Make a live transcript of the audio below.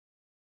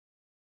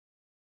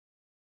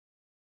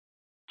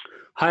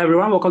Hi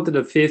everyone, welcome to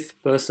the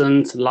fifth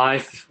person's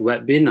live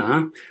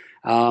webinar.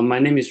 My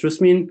name is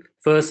Rusmin.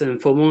 First and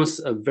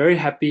foremost, a very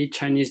happy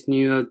Chinese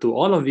New Year to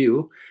all of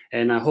you,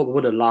 and I hope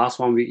over the last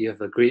 1 week you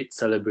have a great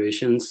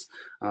celebrations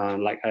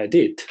like I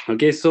did.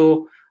 Okay,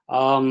 so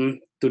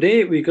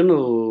today we're going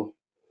to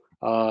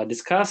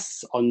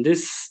discuss on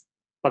this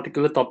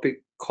particular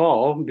topic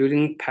called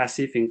building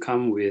passive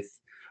income with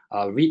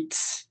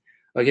REITs.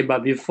 Okay,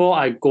 but before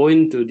I go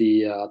into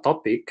the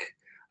topic,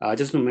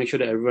 just to make sure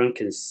that everyone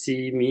can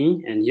see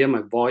me and hear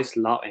my voice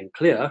loud and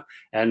clear.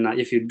 And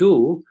if you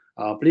do,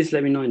 please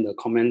let me know in the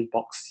comment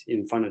box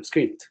in front of the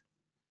screen.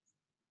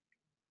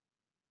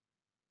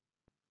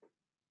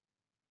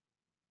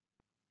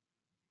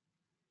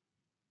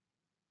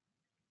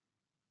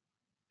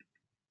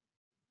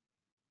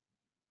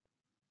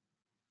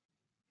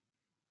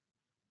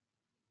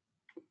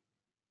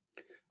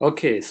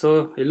 Okay,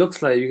 so it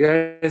looks like you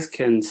guys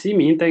can see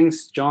me.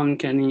 Thanks, John,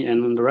 Kenny,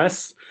 and the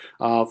rest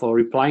for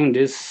replying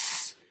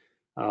this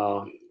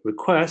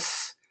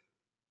request.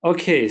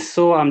 Okay,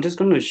 so I'm just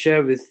going to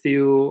share with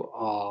you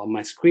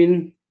my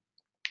screen.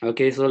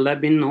 Okay, so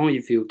let me know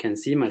if you can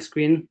see my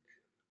screen.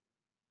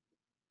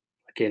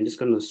 Okay, I'm just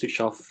going to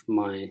switch off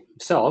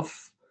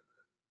myself.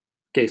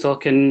 Okay, so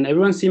can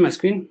everyone see my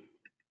screen?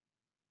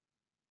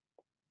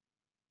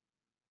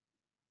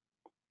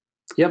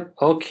 Yep,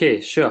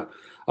 okay, sure.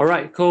 All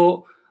right,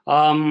 cool.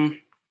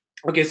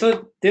 Okay,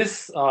 so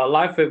this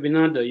live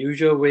webinar, the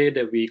usual way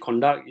that we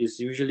conduct is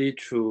usually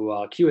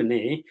through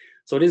Q&A.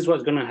 So this is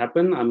what's going to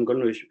happen. I'm going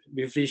to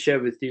briefly share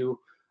with you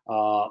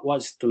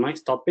what's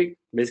tonight's topic,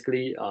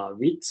 basically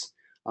REITs,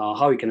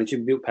 how you can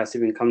actually build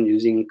passive income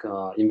using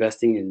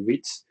investing in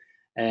REITs.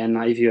 And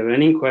if you have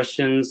any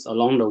questions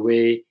along the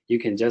way, you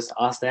can just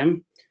ask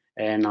them,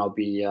 and I'll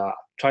be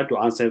try to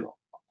answer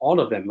all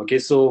of them. Okay,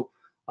 so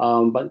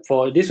but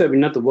for this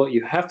webinar to work,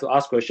 you have to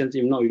ask questions.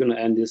 If not, we're going to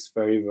end this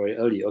very, very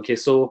early. Okay,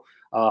 so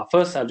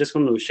first, I'm just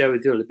going to share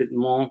with you a little bit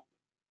more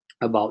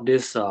about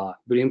this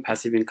building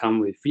passive income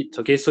with REITs.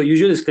 Okay, so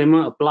usual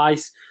disclaimer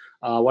applies.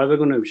 What we're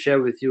going to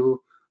share with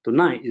you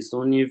tonight is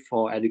only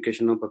for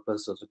educational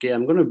purposes. Okay,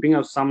 I'm going to bring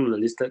up some of the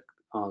listed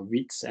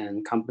REITs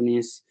and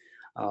companies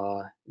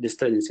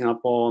listed in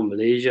Singapore,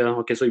 Malaysia.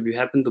 Okay, so if you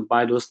happen to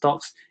buy those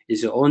stocks,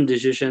 it's your own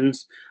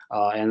decisions.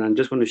 And I'm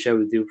just going to share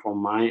with you from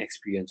my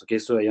experience. Okay,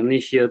 so you're only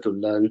here to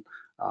learn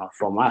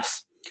from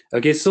us.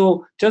 Okay,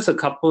 so just a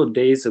couple of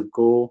days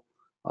ago,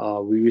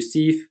 we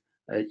received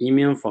an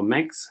email from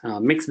Max.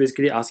 Max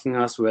basically asking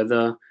us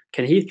whether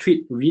can he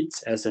treat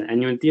REITs as an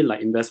annuity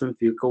like investment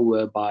vehicle,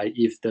 whereby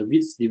if the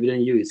REITs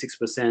dividend yield is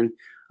 6%,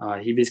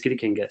 he basically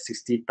can get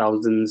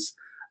 60,000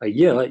 a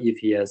year if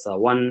he has a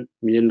 $1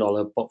 million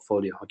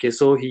portfolio. Okay,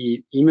 so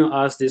he emailed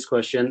us this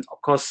question.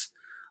 Of course,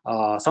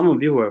 some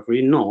of you will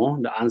already know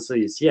the answer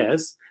is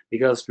yes,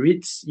 because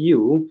REITs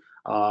yield,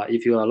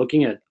 if you are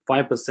looking at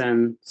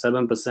 5%,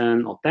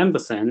 7%, or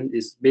 10%,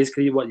 is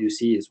basically what you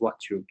see is what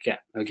you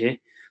get. Okay,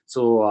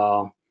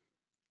 so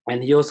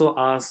and he also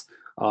asked,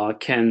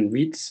 can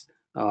REITs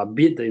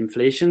beat the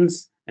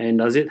inflations, and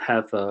does it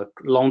have a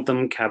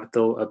long-term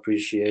capital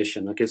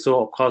appreciation? Okay,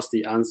 so of course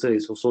the answer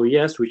is also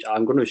yes, which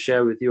I'm going to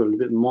share with you a little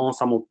bit more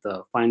some of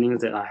the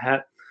findings that I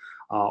had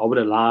over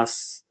the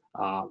last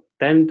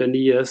 10, 20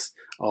 years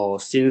or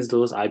since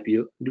those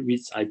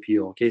REITs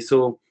IPO. Okay,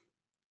 so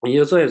he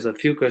also has a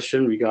few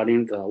questions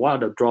regarding what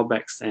are the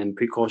drawbacks and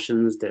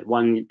precautions that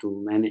one need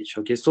to manage.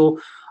 Okay, so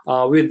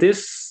with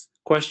this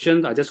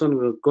question, I just want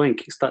to go and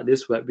kickstart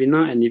this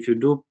webinar. And if you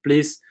do,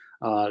 please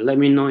let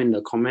me know in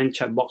the comment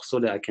chat box so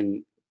that I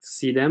can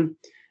see them,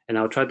 and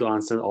I'll try to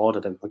answer all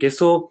of them. Okay,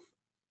 so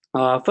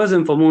first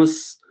and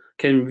foremost,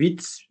 can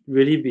REITs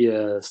really be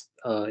a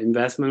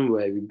investment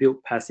where we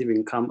build passive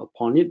income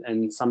upon it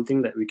and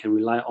something that we can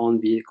rely on,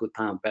 be it good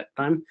time or bad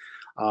time?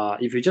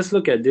 If you just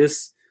look at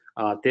this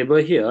table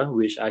here,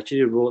 which I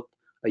actually wrote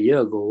a year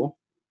ago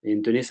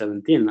in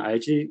 2017, I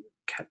actually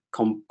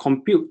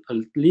compute a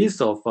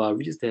list of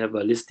REITs that have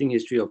a listing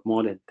history of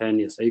more than 10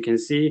 years. So you can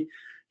see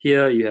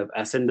here you have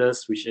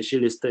Ascenders, which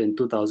actually listed in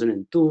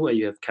 2002, and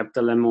you have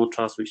Capital Land Mall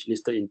Trust, which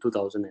listed in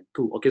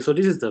 2002. Okay, so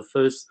this is the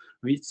first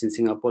REITs in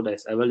Singapore that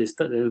is ever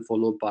listed, then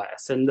followed by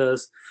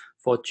Ascenders,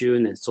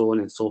 Fortune, and so on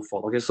and so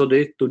forth. Okay, so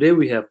today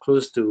we have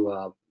close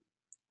to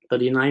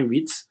 39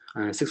 REITs,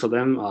 and 6 of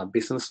them are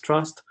business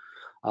trust.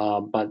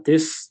 But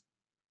this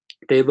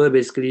table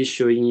basically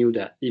showing you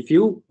that if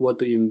you were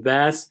to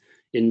invest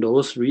in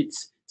those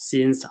REITs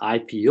since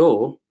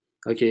IPO,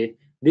 okay,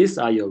 these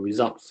are your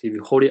results if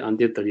you hold it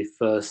until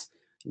 31st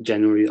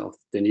January of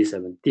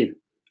 2017.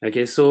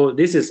 Okay, so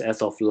this is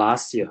as of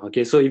last year.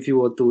 Okay, so if you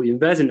were to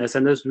invest in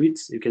Ascenders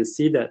REITs, you can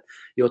see that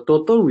your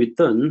total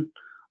return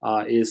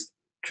is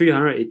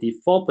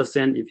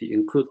 384% if you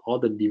include all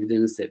the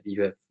dividends that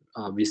you have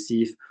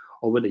received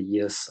over the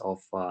years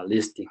of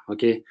listing.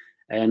 Okay,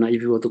 and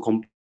if you were to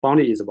compound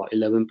it, is about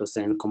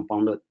 11%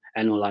 compounded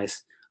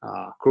annualized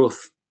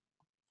growth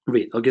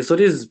rate. Okay, so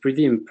this is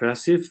pretty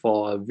impressive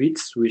for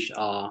REITs, which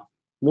are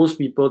most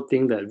people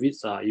think that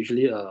REITs are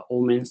usually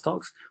old man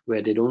stocks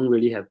where they don't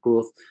really have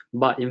growth.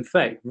 But in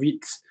fact,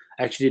 REITs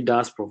actually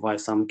does provide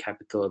some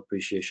capital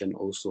appreciation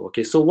also.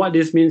 Okay, so what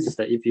this means is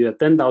that if you have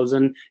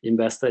 10,000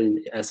 invested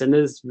in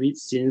Ascendas REIT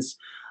since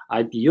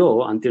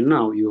IPO until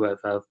now, you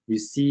have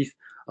received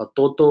a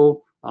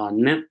total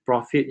net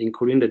profit,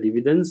 including the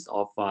dividends,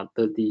 of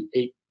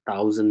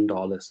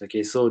 $38,000.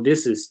 Okay, so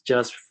this is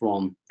just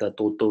from the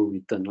total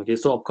return. Okay,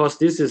 so of course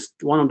this is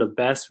one of the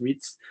best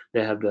REITs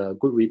that have the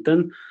good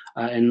return,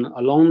 and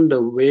along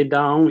the way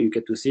down you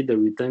get to see the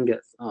return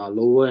gets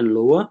lower and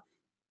lower.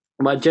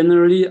 But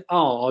generally, out of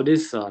all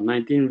these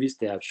 19 REITs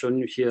that I've shown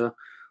you here,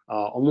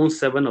 almost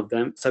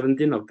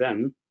 17 of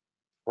them,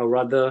 or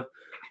rather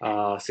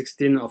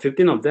 16 or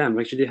 15 of them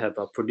actually have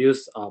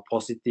produced a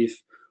positive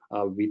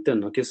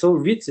return. Okay, so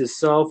REITs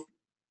itself,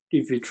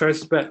 if you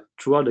trace back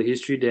throughout the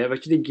history, they have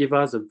actually give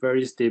us a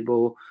very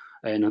stable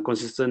and a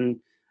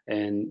consistent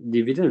and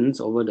dividends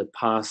over the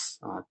past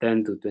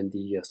 10 to 20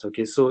 years.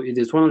 Okay, so it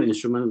is one of the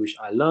instruments which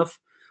I love.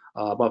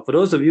 But for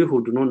those of you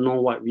who do not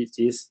know what REITs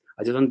is,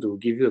 I just want to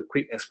give you a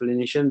quick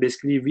explanation.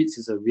 Basically, REITs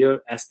is a real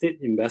estate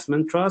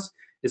investment trust.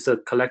 It's a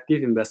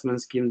collective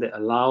investment scheme that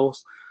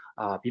allows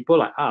people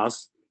like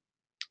us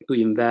to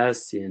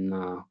invest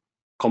in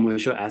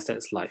commercial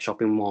assets like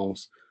shopping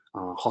malls,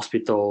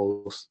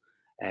 hospitals,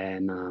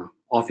 and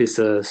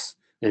offices,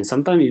 and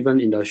sometimes even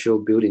industrial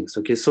buildings.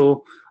 Okay,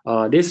 so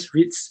this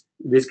REITs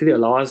basically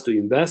allow us to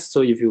invest.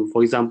 So if you,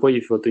 for example,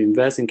 if you were to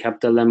invest in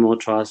CapitaLand Mall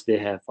Trust, they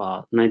have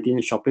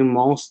 19 shopping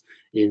malls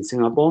in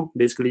Singapore.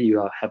 Basically,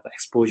 you have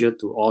exposure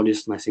to all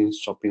these 19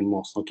 shopping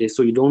malls. Okay,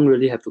 so you don't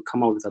really have to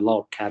come up with a lot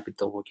of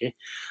capital. Okay,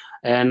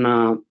 and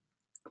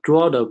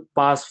throughout the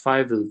past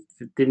 5 to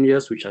 15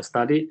 years, which I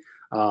studied,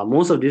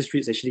 most of these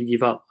REITs actually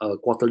give out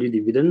quarterly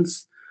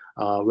dividends.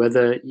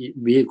 Whether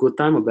it be a good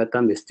time or bad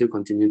time, they still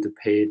continue to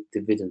pay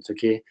dividends.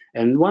 Okay,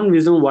 and one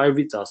reason why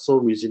REITs are so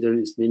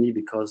resilient is mainly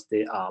because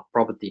they are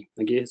property.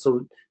 Okay,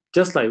 so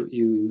just like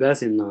you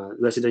invest in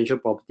residential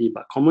property,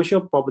 but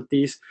commercial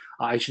properties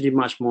are actually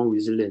much more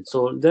resilient.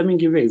 So let me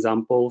give you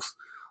examples.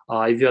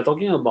 If you are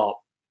talking about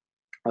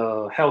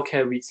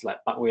healthcare REITs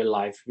like Parkway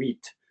Life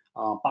REIT.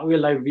 Parkway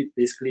Life REIT,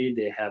 basically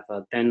they have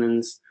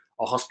tenants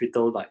or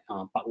hospital like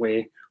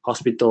Parkway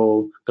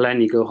Hospital,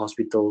 Gleneagle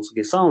Hospitals.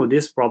 Okay, some of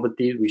this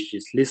property which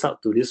is leased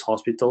out to these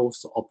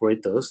hospitals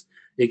operators,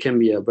 it can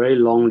be a very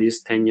long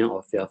lease tenure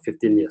of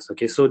 15 years.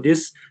 Okay, so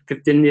this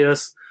 15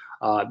 years,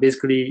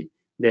 basically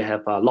they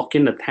have locked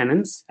in the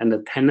tenants, and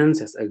the tenants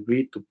has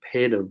agreed to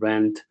pay the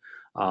rent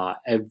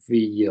every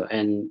year,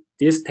 and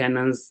these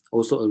tenants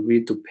also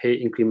agree to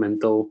pay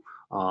incremental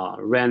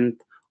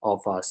rent of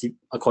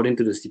according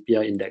to the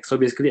CPI index. So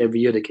basically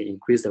every year they can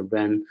increase the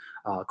rent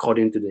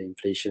according to the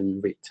inflation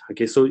rate.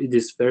 Okay, so it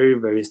is very,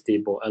 very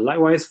stable. And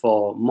likewise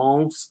for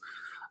malls,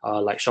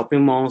 like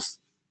shopping malls,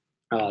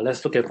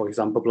 let's look at, for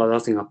example,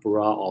 Plaza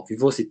Singapura or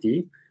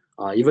VivoCity.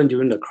 Even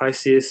during the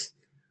crisis,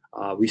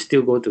 we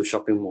still go to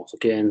shopping malls.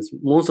 Okay, and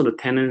most of the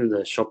tenants in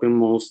the shopping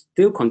malls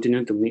still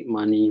continue to make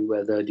money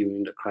whether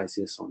during the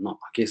crisis or not.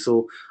 Okay,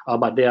 so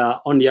but they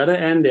are, on the other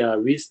end, there are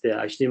REITs that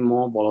are actually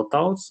more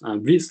volatile.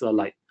 REITs are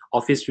like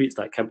office REITs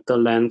like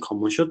CapitaLand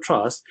Commercial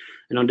Trust.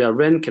 You know, their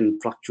rent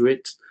can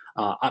fluctuate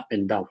up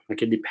and down,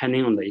 okay,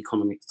 depending on the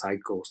economic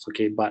cycles.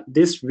 Okay, but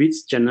these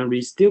REITs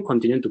generally still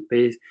continue to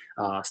pay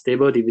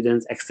stable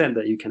dividends, except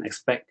that you can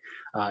expect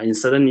in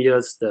certain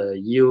years the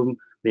yield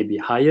may be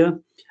higher,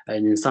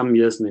 and in some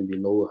years may be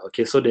lower.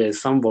 Okay, so there is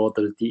some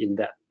volatility in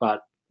that,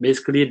 but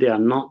basically they are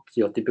not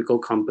your typical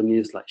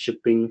companies like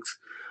shippings,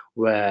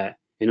 where,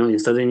 you know, in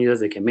certain years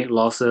they can make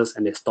losses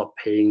and they stop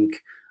paying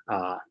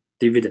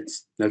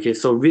dividends. Okay,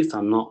 so REITs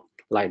are not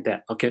like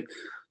that. Okay,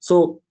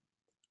 so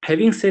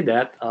having said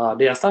that,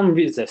 there are some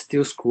REITs that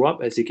still screw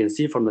up, as you can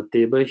see from the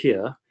table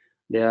here.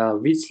 There are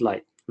REITs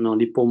like, you know,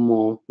 Lippo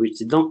Mall, which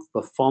did not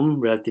perform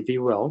relatively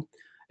well,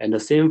 and the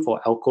same for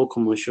Alco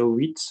Commercial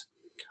REITs,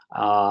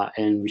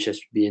 and which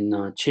has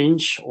been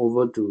changed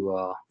over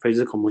to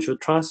Fraser Commercial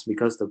Trust,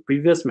 because the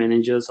previous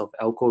managers of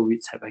Alco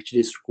REITs have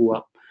actually screwed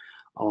up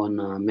on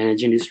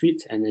managing these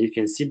REITs, and you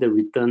can see the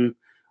return.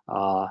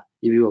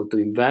 If you were to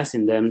invest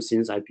in them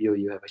since IPO,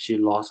 you have actually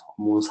lost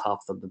almost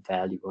half of the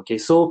value. Okay,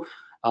 so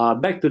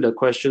back to the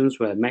questions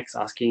where Max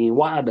asking,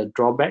 what are the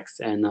drawbacks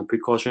and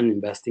precaution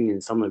investing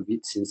in some of the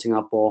REITs in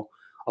Singapore?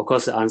 Of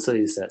course, the answer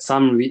is that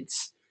some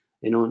REITs,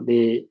 you know,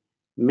 they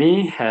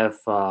may have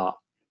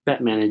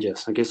bad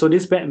managers. Okay, so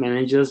these bad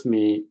managers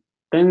may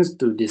tend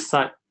to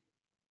decide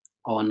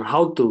on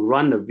how to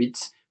run the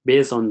REITs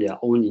based on their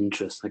own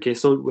interests. Okay,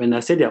 so when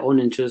I say their own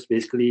interests,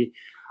 basically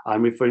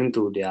I'm referring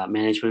to their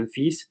management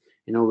fees,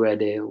 you know, where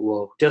they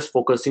were just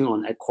focusing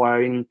on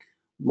acquiring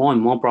more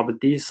and more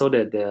properties so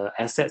that the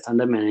assets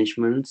under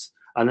management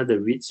under the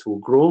REITs will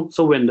grow.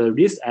 So when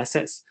these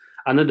assets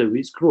under the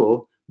REITs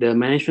grow, the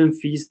management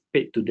fees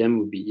paid to them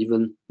will be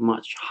even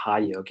much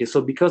higher. Okay,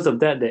 so because of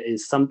that,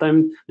 there's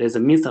a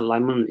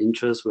misalignment of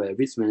interest where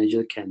REITs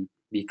manager can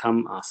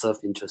become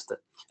self-interested.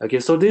 Okay,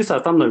 so these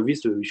are some of the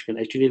REITs which you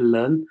can actually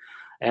learn,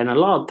 and a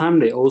lot of time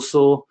they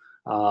also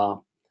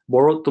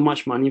borrowed too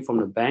much money from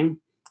the bank,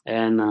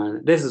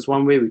 and this is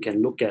one way we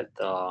can look at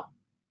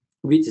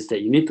REITs is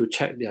that you need to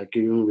check their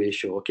gearing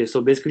ratio. Okay,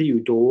 so basically you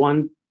don't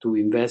want to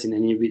invest in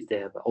any REITs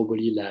that have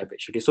overly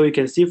leverage. Okay, so you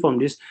can see from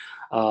this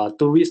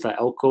two REITs like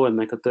Alco and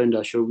Mercator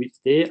Industrial REITs,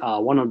 they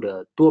are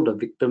two of the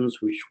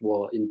victims which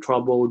were in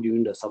trouble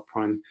during the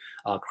subprime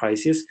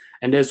crisis.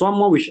 And there's one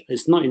more which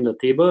is not in the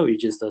table,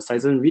 which is the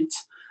Sizen REITs.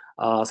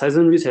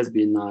 Sizen REITs has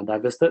been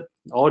divested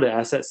all the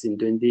assets in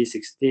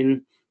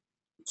 2016,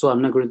 so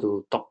I'm not going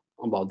to talk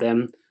about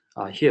them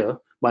here.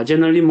 But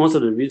generally, most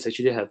of the REITs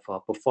actually have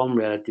performed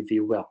relatively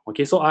well.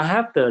 Okay, so I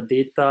have the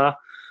data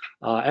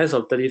as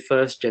of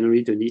 31st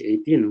January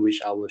 2018,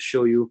 which I will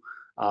show you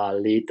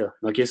later.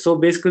 Okay, so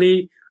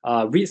basically,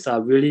 REITs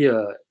are really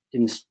a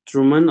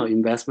instrument or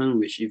investment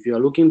which, if you are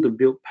looking to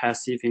build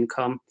passive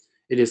income,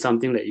 it is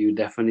something that you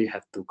definitely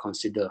have to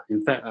consider.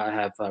 In fact, I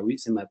have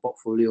REITs in my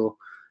portfolio,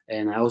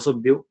 and I also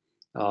built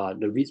the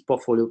REITs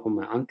portfolio for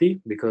my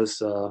auntie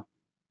because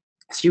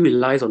she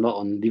relies a lot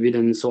on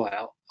dividends, so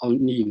I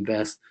only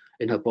invest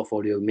in her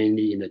portfolio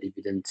mainly in the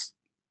dividends,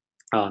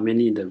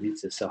 mainly in the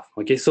REITs itself.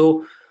 Okay,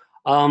 so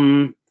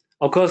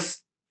of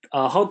course,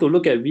 how to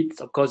look at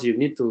REITs? Of course, you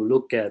need to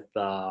look at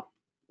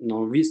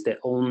REITs that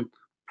own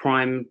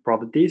prime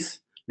properties.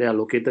 They are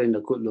located in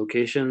the good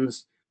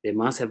locations. They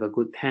must have a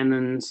good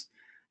tenants,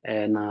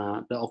 and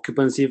the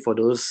occupancy for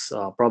those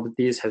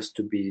properties has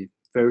to be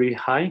very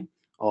high,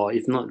 or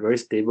if not very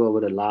stable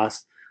over the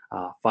last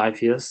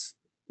 5 years.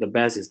 The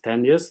best is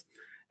 10 years.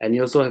 And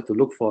you also have to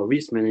look for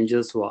REITs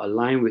managers who are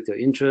aligned with your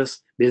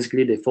interests.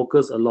 Basically, they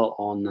focus a lot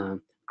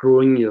on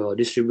growing your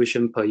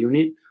distribution per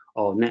unit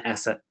or net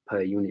asset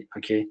per unit.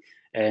 Okay,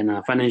 and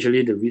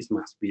financially, the REITs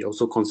must be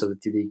also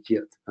conservatively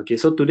geared. Okay,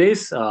 so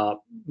today's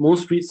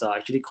most REITs are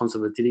actually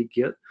conservatively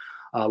geared,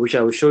 which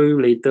I will show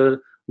you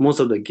later.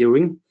 Most of the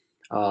gearing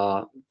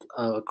uh,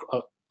 uh,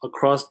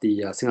 across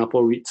the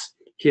Singapore REITs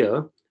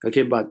here.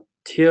 Okay, but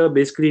here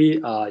basically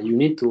you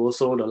need to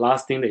also, the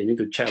last thing that you need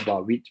to check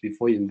about REITs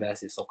before you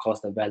invest is of course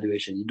the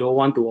valuation. You don't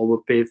want to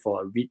overpay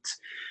for a REIT,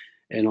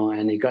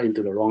 and you got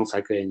into the wrong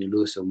cycle and you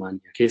lose your money.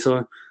 Okay,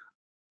 so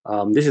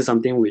this is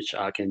something which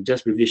I can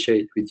just briefly share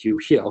it with you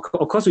here.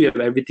 Of course, we have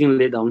everything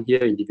laid down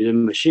here in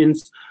dividend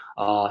machines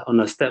on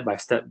a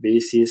step-by-step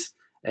basis,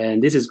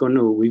 and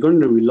we're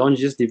going to relaunch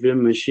these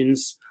dividend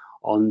machines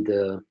on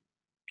the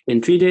in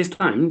 3 days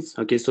times.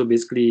 Okay, so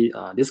basically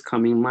this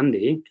coming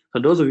Monday. For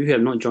those of you who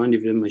have not joined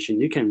dividend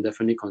machine, you can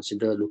definitely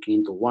consider looking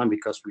into one,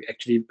 because we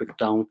actually break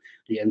down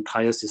the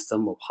entire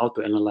system of how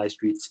to analyze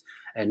REITs,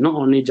 and not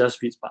only just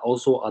REITs but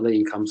also other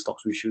income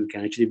stocks which you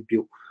can actually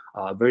build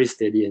a very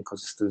steady and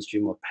consistent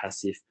stream of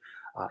passive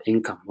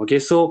income. Okay,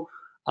 so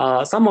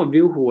some of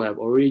you who have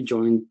already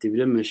joined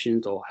dividend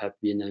machines or have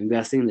been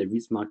investing in the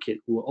REITs market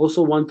will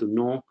also want to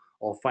know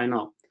or find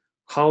out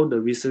how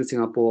the recent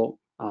Singapore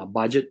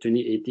budget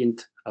 2018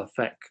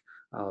 affect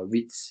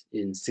REITs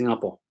in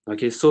Singapore.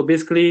 Okay, so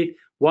basically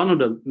one of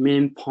the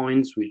main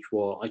points which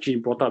were actually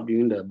brought up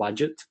during the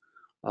budget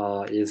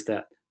is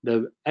that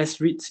the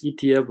S-REITs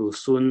ETF will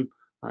soon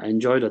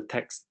enjoy the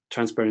tax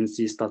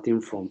transparency starting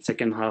from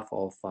second half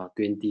of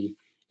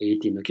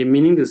 2018. Okay,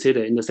 meaning to say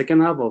that in the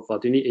second half of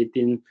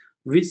 2018,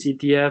 REITs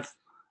ETF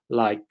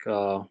like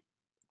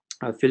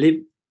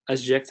Philip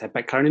SGX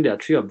APAC, currently there are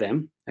three of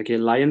them. Okay,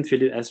 Lion,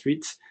 Philip S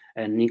REITs,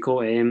 and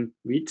Nico AM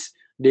REITs.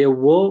 They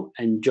will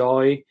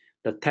enjoy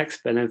the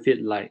tax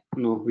benefit like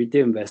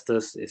retail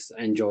investors is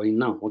enjoying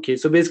now. Okay,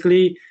 so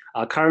basically,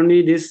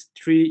 currently these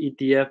three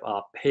ETF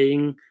are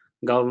paying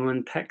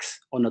government tax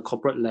on a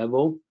corporate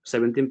level,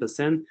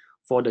 17%,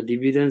 for the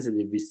dividends that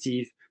they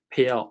receive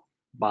payout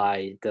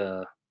by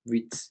the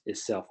REITs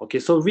itself. Okay,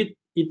 so REIT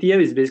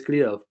ETF is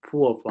basically a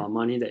pool of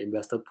money that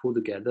investors pool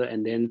together,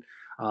 and then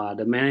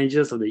the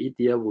managers of the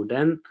ETF will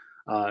then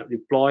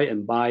deploy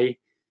and buy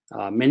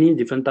many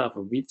different types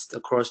of REITs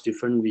across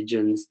different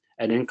regions,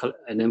 and then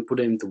put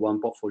them into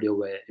one portfolio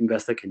where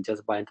investor can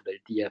just buy into the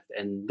ETF,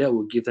 and that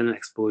will give them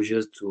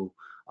exposures to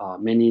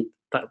many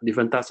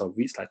different types of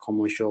REITs like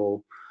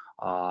commercial,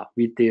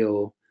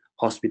 retail,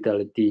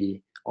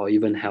 hospitality, or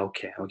even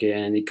healthcare. Okay,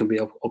 and it can be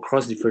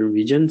across different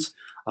regions.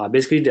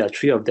 Basically, there are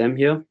three of them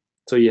here.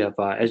 So you have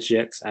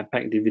SGX,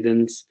 APAC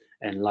Dividends,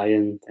 and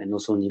Lion, and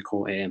also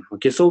Nico AM.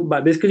 Okay, so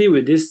but basically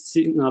with this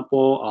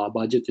Singapore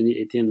budget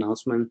 2018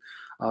 announcement,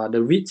 the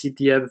REITs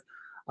ETF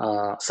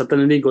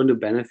certainly going to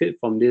benefit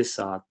from this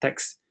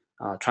tax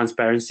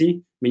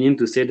transparency, meaning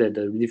to say that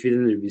the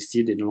dividend they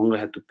receive, they no longer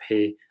have to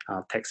pay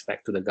tax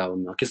back to the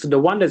government. Okay, so the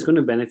one that's going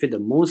to benefit the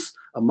most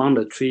among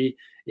the three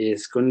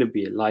is going to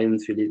be Lion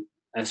Philip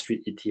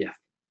S-REIT ETF.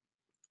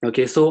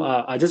 Okay, so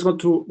I just want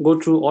to go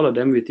through all of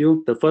them with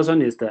you. The first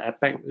one is the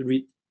APAC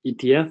REIT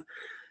ETF.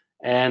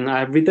 And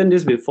I've written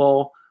this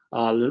before.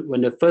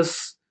 When they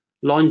first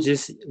launched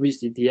this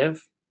REITs ETF,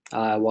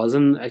 I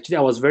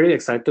was very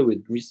excited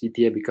with REITs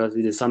ETF because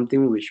it is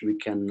something which we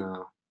can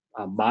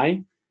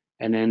buy,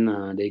 and then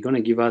they're going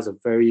to give us a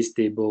very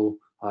stable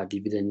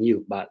dividend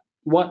yield. But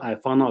what I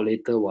found out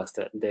later was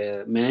that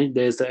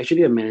there's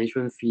actually a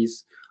management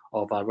fees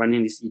of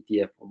running this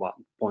ETF, about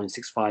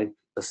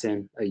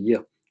 0.65% a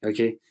year.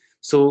 Okay,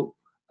 so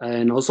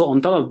and also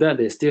on top of that,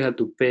 they still have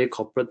to pay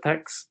corporate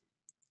tax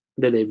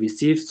that they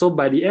receive. So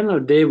by the end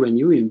of the day, when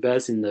you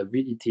invest in the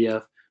REIT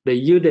ETF, the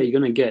yield that you're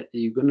going to get,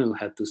 you're going to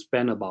have to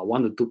spend about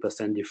 1 to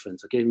 2%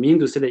 difference. Okay, meaning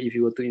to say that if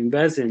you were to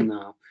invest in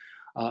a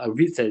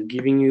REIT that's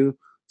giving you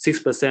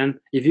 6%,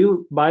 if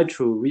you buy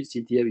through REIT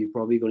ETF, you're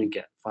probably going to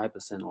get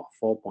 5% or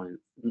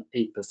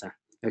 4.8%.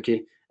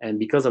 Okay, and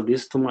because of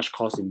this, too much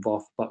cost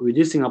involved. But with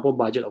this Singapore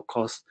budget, of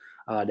course,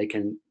 they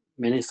can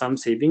manage some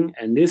saving,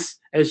 and this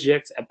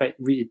SGX APAC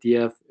REIT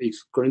ETF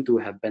is going to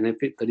have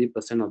benefit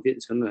 30% of it.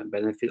 It's going to have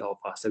benefit of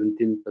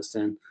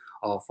 17%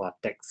 of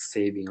tax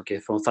saving. Okay,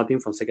 from starting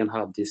from second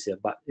half of this year,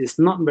 but it's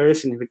not very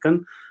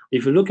significant.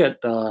 If you look at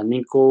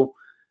Nikko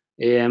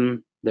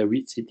AM, the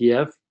REIT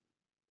ETF,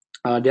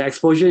 their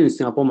exposure in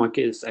Singapore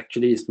market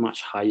is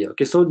much higher.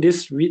 Okay, so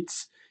this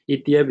REITs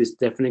ETF is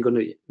definitely going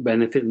to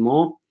benefit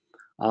more.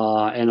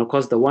 And of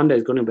course, the one that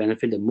is going to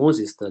benefit the most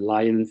is the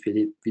Lion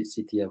Philip REITs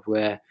ETF,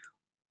 where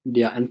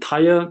their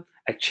entire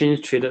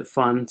exchange traded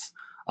funds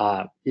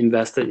are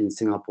invested in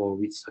Singapore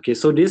REITs. Okay,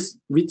 so this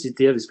REITs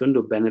ETF is going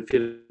to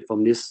benefit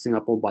from this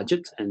Singapore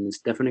budget, and it's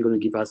definitely going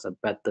to give us a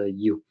better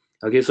yield.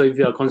 Okay, so if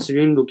you are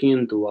considering looking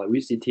into a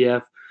REITs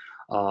ETF,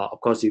 of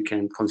course you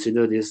can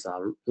consider this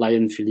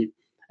Lion Philip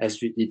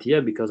S REIT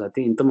ETF, because I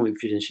think in terms of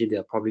efficiency, they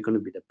are probably going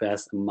to be the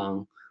best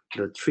among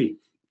the three.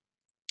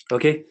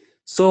 Okay,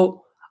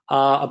 so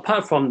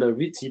apart from the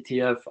REITs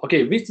ETF,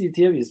 okay, REITs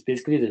ETF is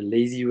basically the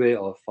lazy way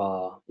of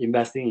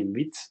investing in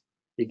REITs.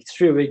 It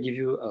straight away give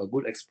you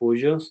good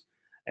exposures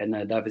and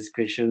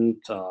diversification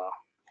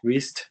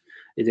risk.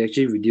 It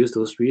actually reduce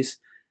those risks.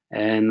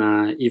 And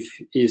if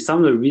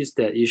some of the REITs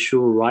that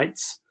issue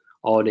rights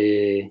or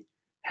they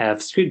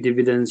have scrip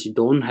dividends, you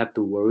don't have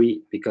to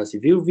worry, because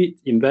if you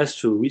invest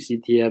through REITs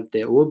ETF,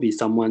 there will be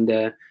someone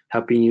there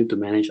helping you to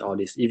manage all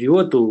this. If you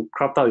were to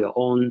craft out your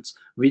own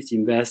REITs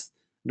invest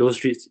those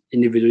REITs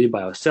individually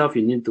by yourself,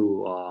 you need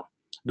to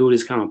do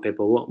this kind of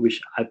paperwork,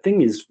 which I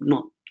think is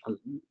not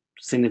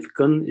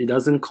significant. It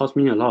doesn't cost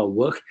me a lot of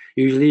work.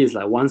 Usually it's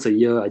like once a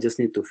year, I just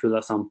need to fill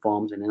out some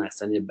forms and then I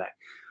send it back.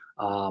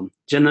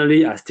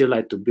 Generally, I still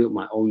like to build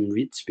my own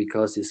REITs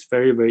because it's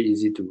very, very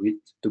easy to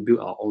build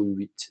our own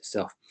REITs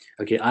itself.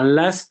 Okay,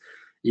 unless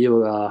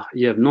you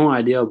have no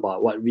idea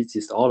about what REITs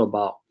is all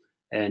about,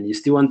 and you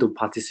still want to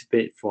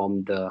participate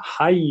from the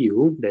high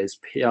yield that is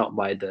paid out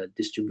by the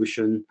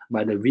distribution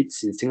by the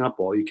REITs in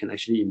Singapore, you can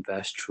actually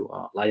invest through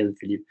Lion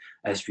Philip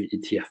S REIT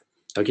ETF.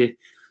 Okay,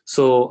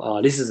 so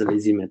this is a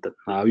lazy method.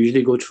 I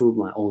usually go through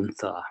my own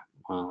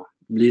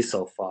list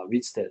of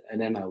REITs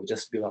and then I will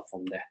just build up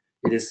from there.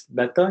 It is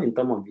better in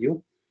terms of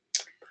view.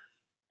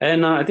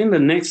 And I think the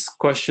next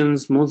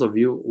questions most of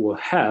you will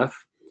have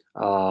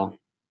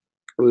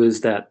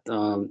is that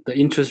the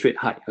interest rate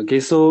hike. Okay,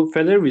 so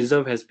Federal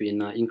Reserve has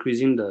been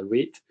increasing the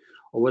rate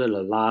over the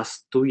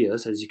last 2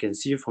 years. As you can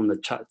see from the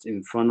charts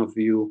in front of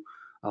you,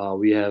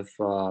 we have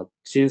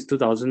since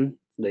 2000,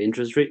 the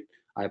interest rate,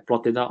 I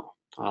plotted out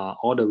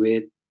all the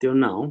way till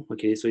now.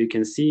 Okay, so you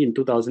can see in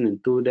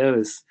 2002, there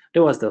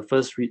was the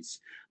first REITs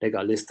that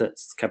got listed,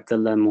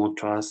 CapitaLand Mall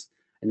Trust,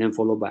 and then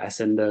followed by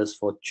Ascenders,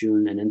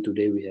 Fortune, and then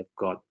today we have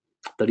got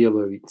 30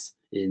 other REITs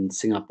in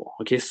Singapore.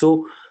 Okay,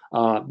 so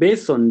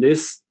based on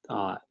this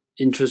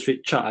interest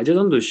rate chart, I just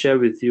want to share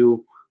with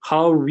you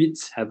how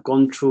REITs have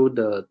gone through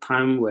the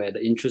time where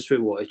the interest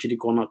rate will actually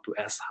gone up to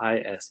as high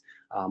as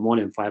more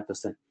than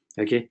 5%.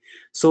 Okay,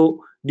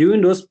 so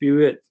during those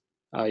periods,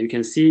 you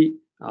can see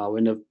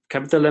when the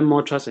CapitaLand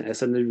Mall Trust and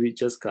Ascendant REIT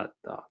just got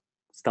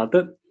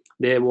started,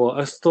 they were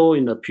also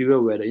in the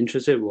period where the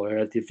interest rate were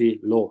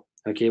relatively low.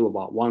 Okay,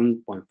 about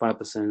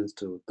 1.5%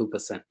 to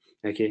 2%.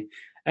 Okay,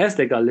 as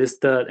they got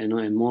listed,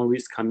 and more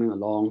REITs coming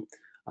along,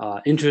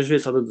 interest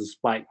rates started to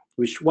spike,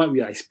 which what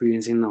we are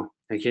experiencing now.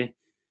 Okay,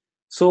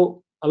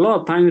 so a lot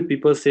of times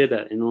people say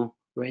that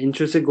when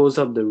interest rate goes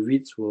up, the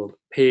REITs will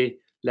pay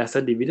lesser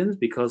dividends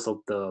because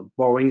of the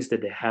borrowings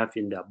that they have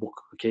in their book.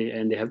 Okay,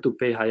 and they have to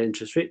pay higher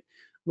interest rate.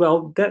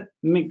 Well, that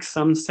makes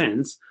some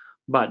sense,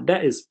 but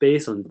that is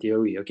based on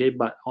theory. Okay,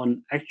 but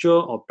on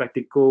actual or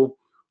practical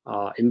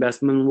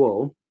investment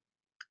world,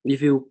 if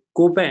you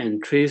go back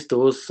and trace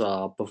those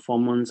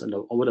performance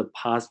over the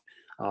past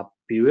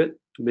period,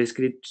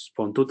 basically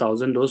from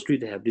 2000, those REITs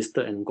that have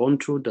listed and gone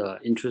through the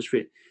interest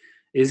rate,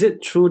 is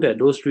it true that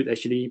those REITs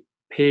actually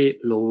pay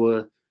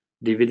lower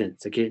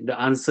dividends? Okay, the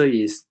answer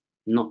is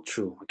not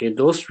true. Okay,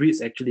 those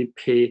REITs actually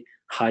pay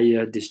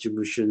higher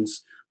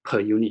distributions per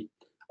unit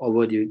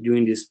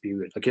during this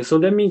period. Okay, so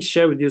let me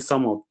share with you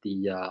some of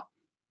the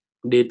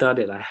data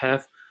that I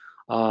have.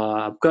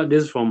 I've got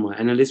this from an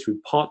analyst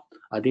report,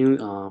 I think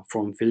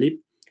from Philip.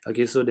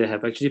 Okay, so they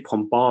have actually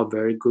compiled a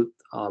very good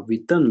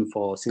return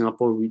for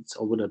Singapore REITs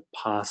over the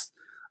past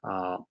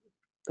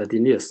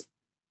 13 years.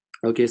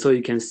 Okay, so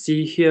you can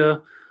see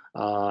here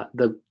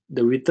the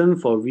return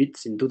for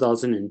REITs in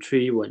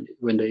 2003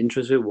 when the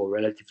interest rate were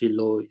relatively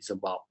low is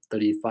about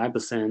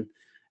 35%,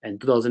 and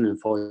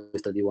 2004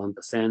 is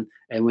 31%.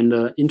 And when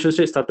the interest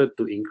rate started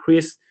to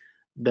increase,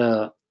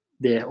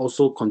 they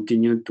also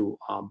continued to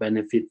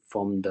benefit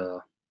from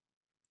the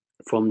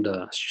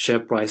share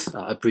price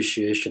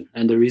appreciation.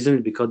 And the reason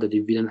is because the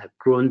dividend have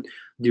grown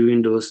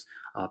during those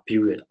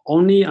period.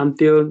 Only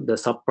until the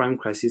subprime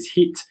crisis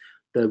hit,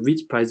 the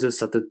REIT prices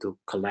started to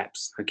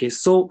collapse. Okay,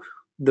 so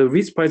the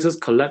REIT prices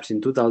collapsed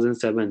in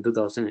 2007 and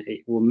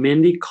 2008 were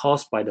mainly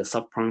caused by the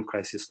subprime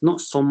crisis, not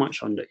so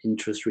much on the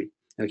interest rate.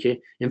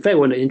 Okay, in fact,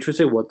 when the interest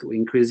rate was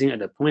increasing at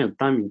the point of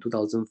time in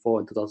 2004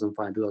 and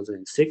 2005 and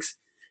 2006,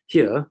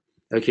 here,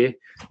 okay,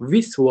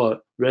 REITs were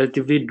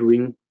relatively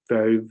doing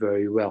very,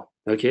 very well.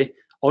 Okay,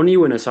 only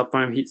when the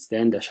subprime hits,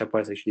 then the share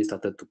price actually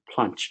started to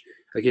plunge.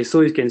 Okay,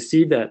 so you can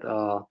see that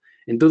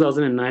in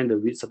 2009, the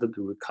REIT started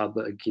to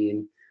recover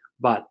again,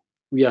 but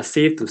we are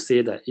safe to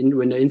say that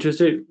when the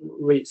interest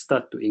rates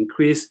start to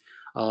increase,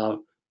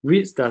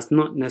 REITs does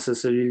not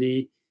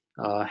necessarily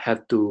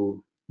have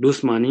to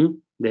lose money.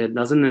 They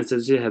doesn't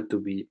necessarily have to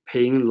be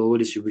paying lower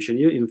distribution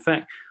yield. In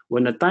fact,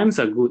 when the times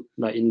are good,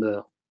 like in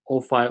the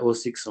 05,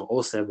 06,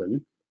 or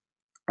 07,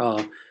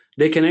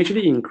 they can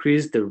actually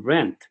increase the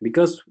rent,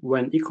 because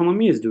when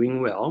economy is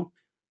doing well,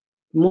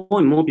 more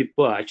and more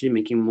people are actually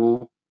making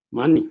more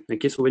money.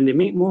 Okay, so when they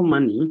make more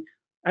money,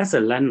 as a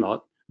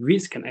landlord,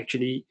 REITs can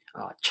actually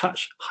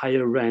charge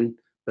higher rent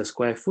per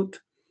square foot.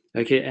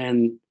 Okay,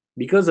 and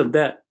because of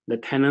that, the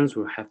tenants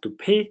will have to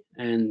pay,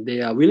 and they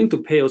are willing to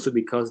pay also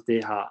because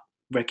they are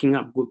racking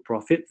up good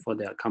profit for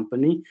their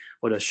company,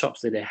 for the shops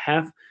that they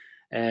have,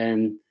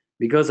 and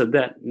because of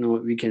that,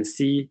 we can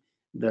see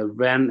the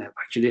rent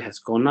actually has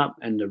gone up,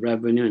 and the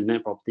revenue and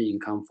net property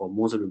income for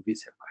most of the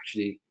REITs have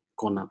actually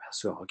gone up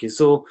as well. Okay,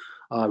 so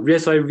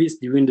that's why REITs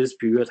during this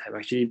period have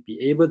actually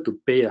been able to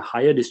pay a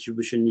higher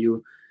distribution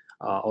yield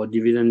or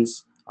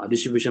dividends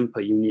distribution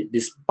per unit,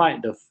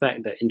 despite the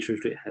fact that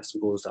interest rate has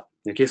goes up.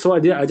 Okay, so I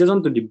just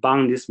want to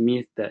debunk this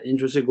myth that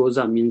interest rate goes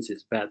up means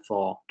it's bad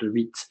for the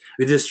REITs.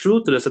 It is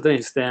true to a certain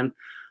extent,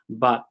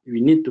 but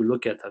we need to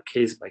look at a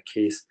case by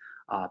case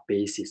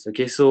basis.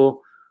 Okay,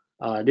 so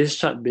this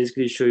chart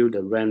basically shows you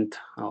the rent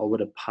over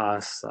the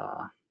past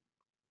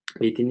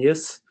 18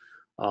 years,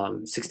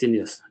 16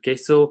 years. Okay,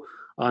 so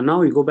now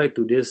we go back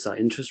to this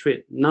interest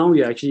rate. Now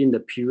we are actually in the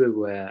period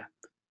where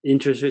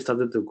interest rate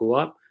started to go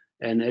up,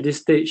 and at this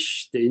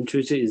stage, the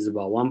interest rate is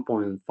about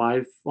 1.5,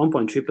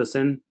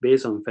 1.3%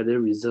 based on Federal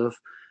Reserve.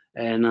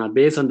 And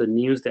based on the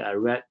news that I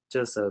read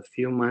just a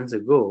few months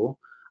ago,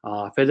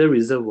 Federal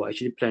Reserve were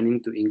actually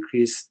planning to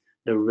increase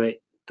the rate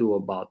to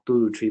about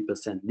 2 to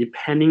 3%,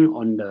 depending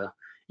on the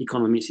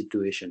economic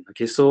situation.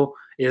 Okay, so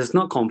it's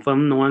not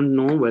confirmed. No one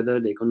knows whether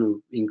they're going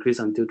to increase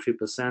until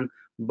 3%.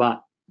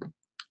 But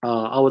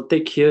our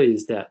take here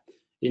is that,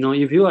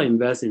 if you are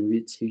investing in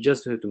REITs, you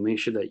just have to make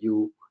sure that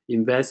you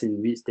invest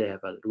in REITs that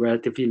have a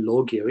relatively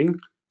low gearing.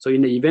 So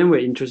in the event where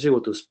interest rate were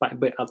to spike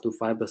back up to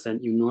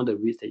 5%, you know the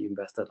REITs that you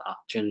invested are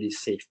generally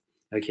safe.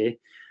 Okay,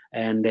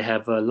 and they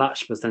have a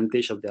large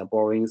percentage of their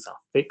borrowings are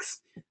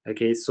fixed.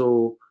 Okay,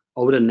 so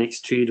over the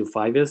next 3 to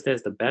 5 years,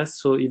 that's the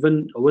best. So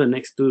even over the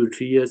next 2 to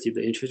 3 years, if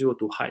the interest rate were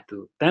to hike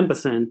to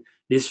 10%,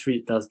 this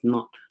REIT does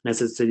not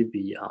necessarily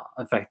be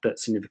affected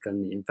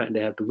significantly. In fact, they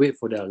have to wait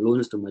for their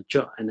loans to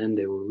mature, and then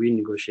they will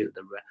renegotiate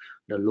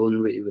the loan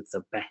rate with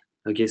the bank.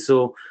 Okay,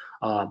 so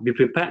be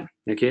prepared.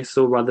 Okay,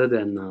 so rather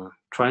than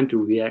trying to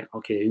react,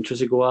 okay,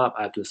 interest rate go up,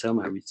 I have to sell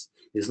my REITs.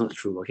 It's not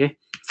true. Okay,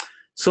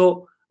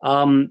 so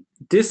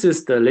this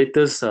is the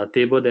latest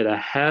table that I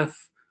have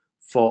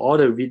for all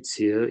the REITs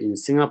here in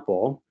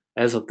Singapore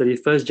as of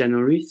 31st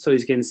January. So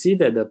you can see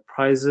that the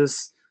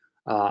prices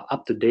are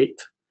up to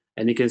date,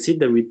 and you can see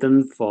the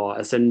return for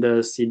Ascender,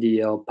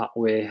 CDL,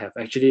 Parkway have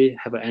an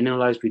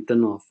annualized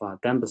return of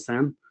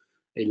 10%,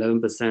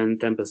 11%,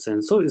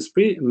 10%. So it's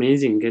pretty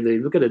amazing. Okay,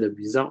 you look at the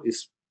result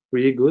is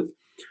pretty good.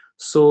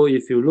 So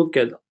if you look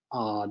at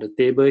the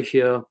table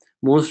here,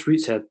 most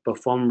REITs have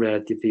performed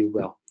relatively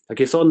well.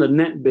 Okay, so on the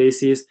net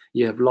basis,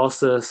 you have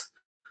losses.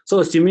 So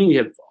assuming you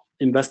have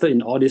invested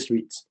in all these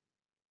REITs,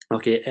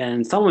 okay,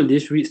 and some of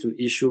these REITs will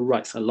issue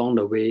rights along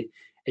the way,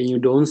 and you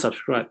don't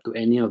subscribe to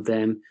any of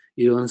them,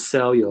 you don't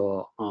sell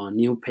your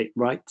new paid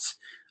rights.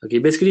 Okay,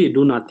 basically you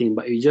do nothing,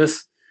 but you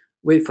just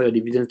wait for your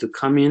dividends to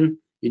come in.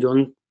 You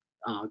don't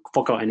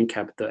fork out any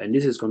capital, and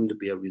this is going to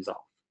be a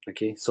result.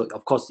 Okay, so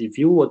of course, if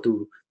you were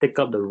to take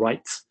up the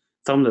rights,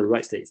 some of the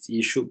rights that is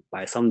issued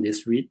by some of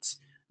these REITs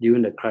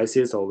during the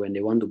crisis or when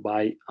they want to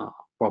buy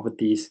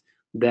properties,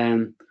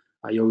 then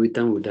your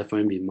return will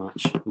definitely be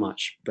much,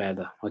 much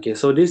better. Okay,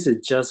 so this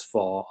is just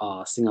for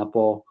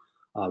Singapore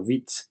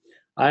REITs.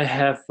 I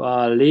have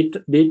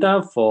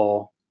data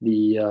for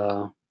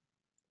the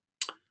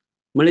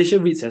Malaysia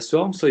REITs as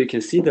well. So you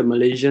can see the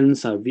Malaysian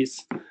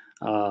REITs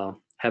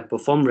have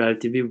performed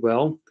relatively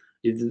well.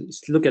 If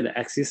you look at the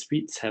Axis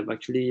REITs, have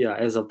actually,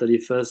 as of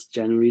 31st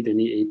January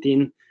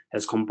 2018,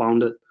 has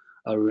compounded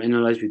an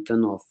annualized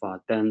return of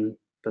 10%,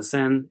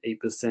 8%,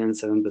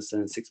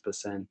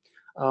 7%,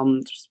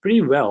 6%. It's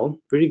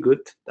pretty good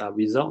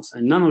results,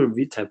 and none of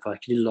the REITs have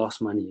actually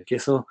lost money. Okay,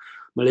 so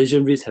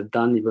Malaysian REITs have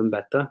done even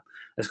better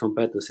as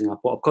compared to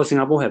Singapore. Of course,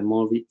 Singapore have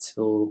more REITs,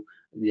 so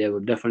there will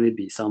definitely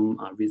be some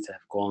REITs that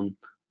have gone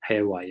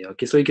haywire.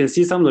 Okay, so you can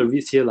see some of the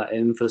REITs here, like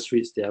First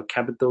REITs, their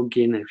capital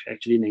gain is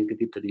actually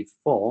negative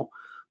 34,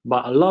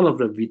 but a lot of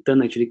the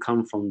return actually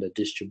come from the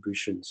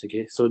distributions.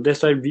 Okay, so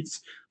that's why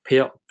REITs pay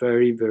out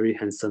very, very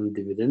handsome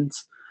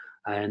dividends.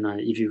 And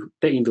if you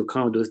take into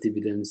account those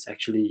dividends,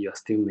 actually you're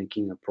still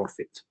making a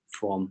profit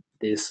from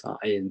this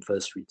A and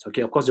first REITs.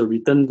 Okay, of course your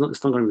return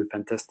is not going to be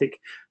fantastic,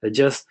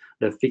 just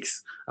the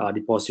fixed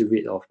deposit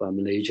rate of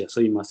Malaysia.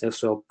 So you must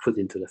as well put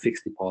into the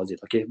fixed deposit.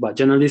 Okay, but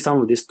generally some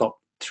of these top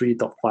 3,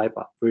 top 5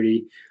 are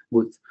pretty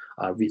good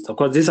REITs. Of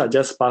course, these are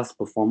just past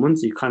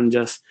performance. You can't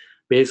just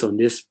based on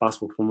this past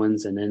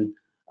performance and then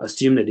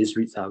assume that these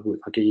REITs are good.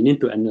 Okay, you need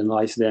to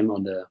analyze them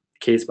on the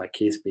case by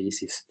case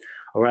basis.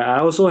 All right, I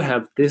also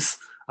have this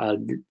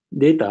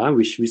data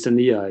which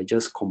recently I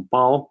just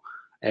compiled,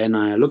 and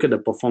I look at the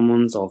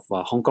performance of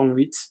Hong Kong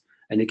REITs,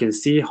 and you can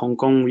see Hong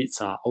Kong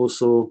REITs are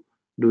also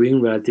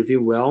doing relatively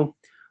well.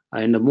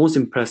 And the most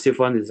impressive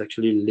one is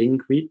actually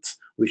Link REITs,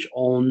 which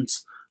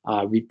owns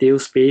retail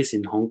space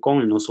in Hong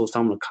Kong and also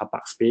some of the car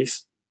park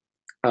space.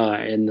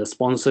 And the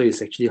sponsor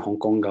is actually Hong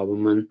Kong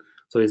government.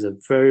 So it's a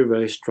very,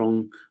 very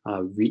strong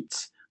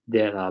REITs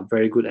that are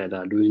very good at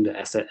doing the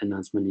asset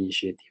enhancement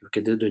initiative.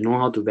 Okay, they know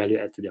how to value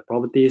add to their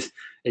properties.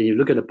 And you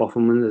look at the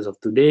performance as of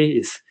today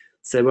is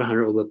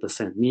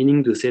 700%,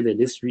 meaning to say that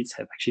these REITs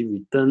have actually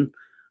returned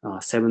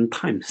 7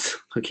 times.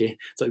 Okay,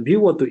 so if you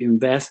were to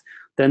invest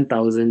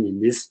 10,000 in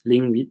this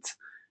Link REIT,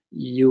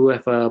 you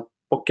have a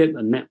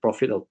net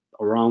profit of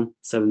around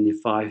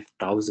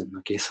 75,000.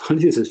 Okay, so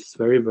this is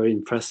very, very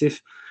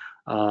impressive.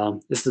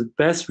 It's the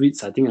best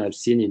REITs I think I've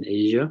seen in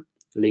Asia,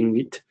 Link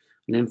REIT,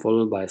 and then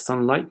followed by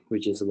Sunlight,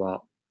 which is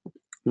about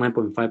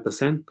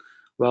 9.5%.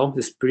 Well,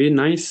 it's pretty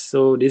nice.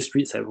 So these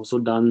REITs have also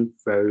done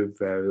very,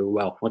 very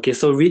well. Okay,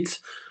 so REITs,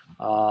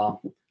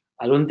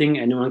 I don't think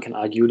anyone can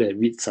argue that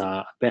REITs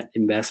are a bad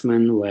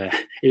investment where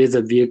it is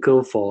a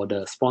vehicle for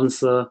the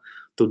sponsor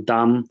to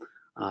dump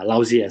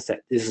lousy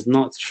asset. This is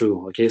not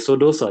true. Okay, so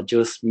those are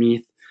just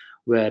myths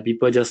where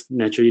people just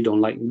naturally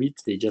don't like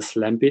REITs. They just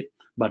slamp it,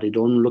 but they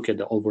don't look at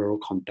the overall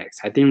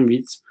context. I think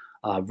REITs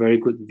are a very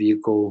good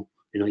vehicle,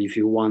 if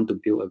you want to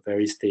build a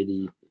very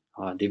steady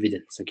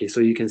dividends. Okay, so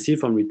you can see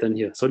from return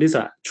here. So these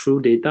are true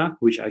data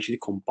which I actually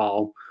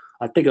compile.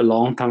 I take a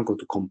long time to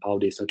compile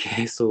this.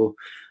 Okay, so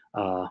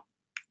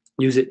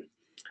use it.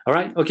 All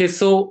right. Okay,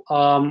 so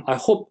I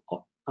hope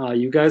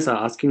you guys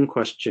are asking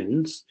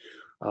questions.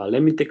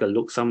 Let me take a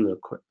look some of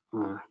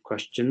the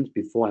questions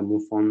before I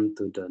move on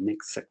to the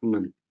next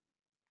segment.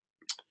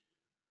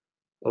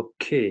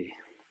 Okay.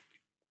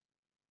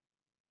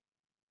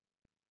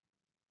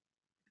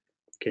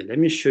 Okay, let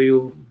me show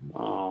you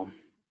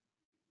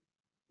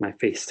my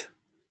face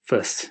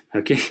first.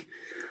 Okay.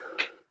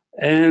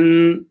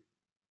 And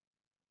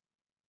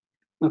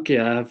okay,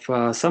 I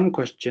have some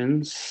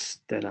questions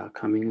that are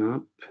coming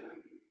up.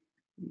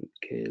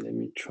 Okay, let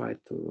me try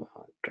to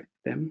track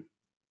them.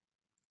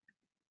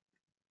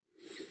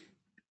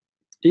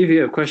 If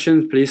you have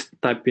questions, please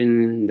type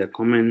in the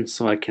comments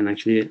so I can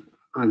actually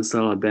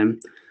answer them.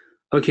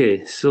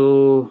 Okay,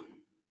 so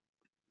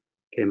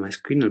okay, my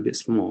screen a bit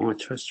small. I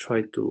just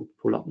try to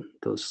pull up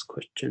those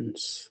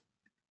questions.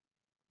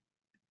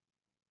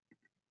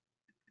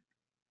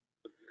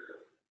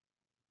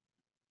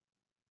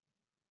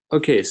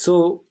 Okay,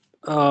 so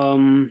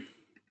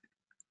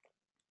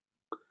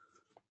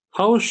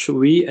how should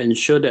we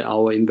ensure that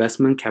our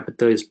investment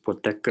capital is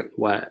protected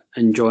while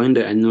enjoying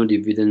the annual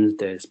dividends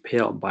that is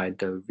paid out by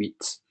the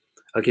REITs?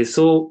 Okay,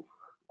 so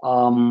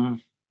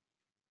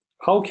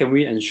how can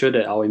we ensure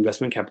that our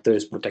investment capital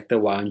is protected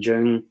while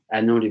enjoying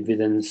annual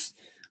dividends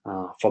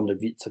from the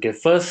REITs? Okay,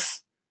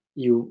 first,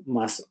 you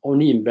must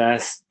only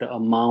invest the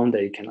amount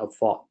that you can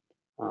afford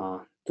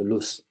to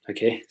lose.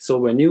 Okay, so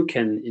when you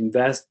can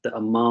invest the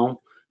amount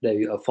that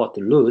you afford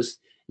to lose,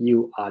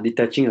 you are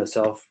detaching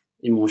yourself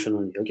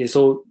emotionally. Okay,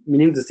 so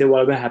meaning to say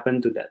whatever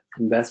happened to that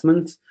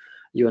investment,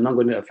 you are not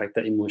going to affect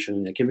it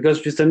emotionally. Okay,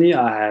 because recently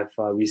I have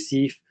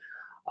received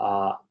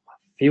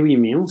few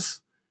emails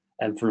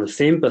and from the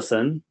same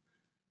person,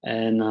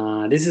 and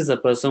this is a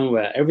person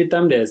where every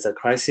time there's a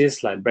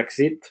crisis like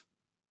Brexit,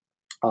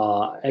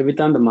 every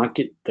time the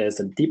market there's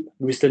a dip.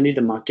 Recently,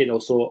 the market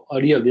also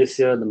earlier this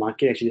year, the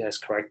market actually has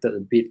corrected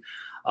a bit,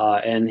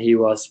 and he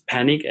was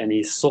panicked and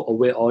he sold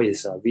away all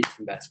his REIT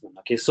investment.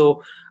 Okay,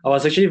 so I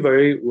was actually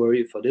very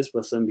worried for this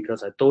person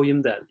because I told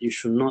him that you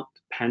should not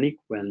panic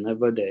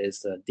whenever there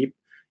is a dip.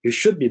 You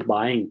should be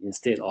buying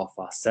instead of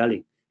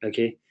selling.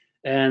 Okay,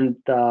 and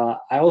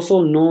I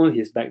also know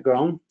his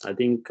background. I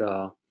think.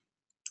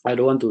 I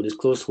don't want to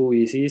disclose who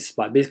he is,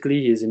 but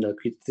basically he's in the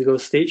critical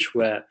stage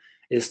where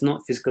it's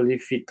not physically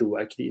fit to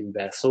actually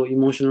invest. So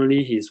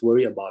emotionally, he's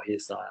worried about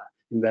his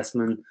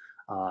investment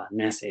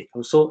nest egg.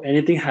 So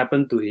anything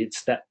happen to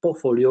his that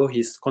portfolio,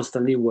 he's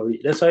constantly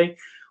worried. That's why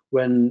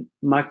when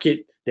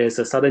market there's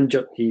a sudden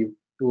jerk, he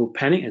will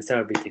panic and sell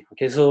everything.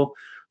 Okay, so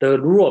the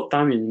rule of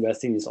thumb in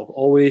investing is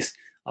always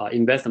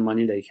invest the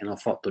money that you can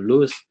afford to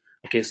lose.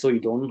 Okay, so you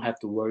don't have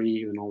to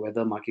worry,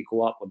 whether market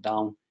go up or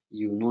down.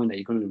 You know that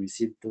you're going to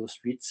receive those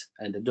REITs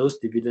and those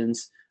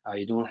dividends.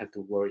 You don't have to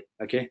worry.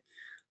 Okay,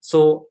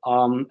 so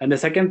and the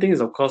second thing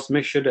is of course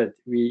make sure that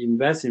we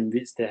invest in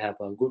REITs that have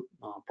good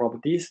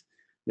properties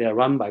they are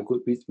run by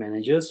good REITs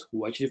managers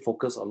who actually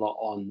focus a lot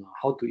on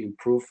how to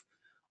improve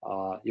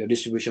your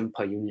distribution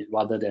per unit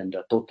rather than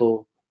the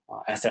total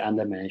asset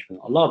under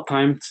management. A lot of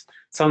times,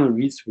 some of the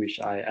REITs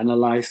which I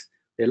analyze,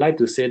 they like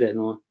to say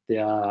that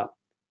their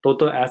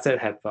total asset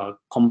have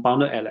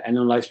compounded at an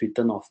annualized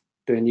return of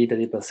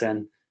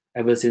 20-30%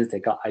 ever since they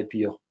got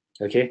IPO.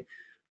 Okay,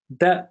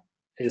 that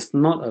is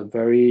not a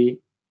very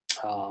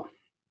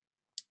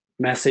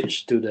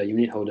message to the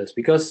unit holders,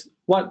 because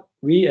what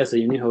we as the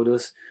unit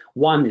holders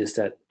want is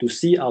that to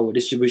see our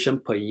distribution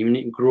per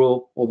unit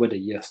grow over the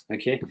years.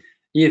 Okay,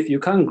 if you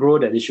can't grow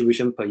that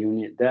distribution per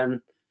unit,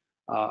 then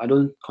I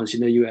don't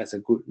consider you as a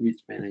good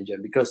REIT manager,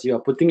 because you are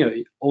putting your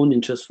own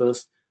interest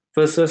first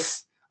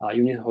versus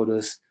unit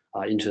holders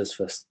interest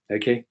first.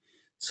 Okay,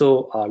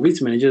 so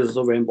REIT manager is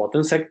also very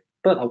important.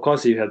 Third, of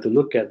course, you have to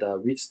look at the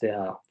REITs that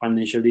are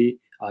financially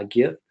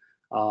geared.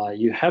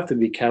 You have to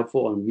be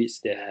careful on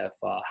REITs that have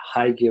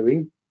high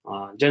gearing.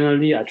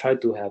 Generally, I try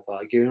to have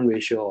a gearing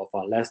ratio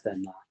of less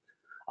than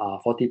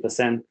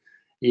 40%.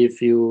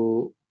 If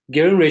you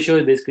gearing ratio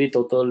is basically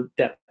total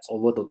debt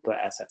over total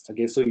assets.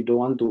 Okay, so you don't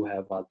want to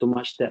have too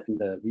much debt in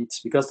the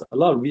REITs, because a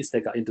lot of REITs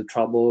that got into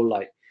trouble,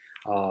 like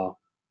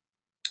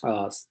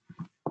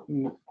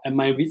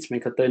MI REITs,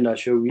 Mercator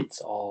Industrial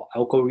REITs, or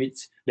Alco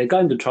REITs, they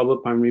got into trouble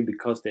primarily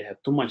because they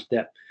have too much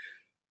debt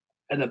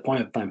at that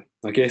point of time.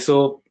 Okay,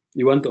 so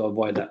you want to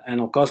avoid that.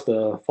 And of course,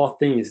 the fourth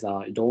thing is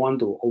you don't want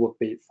to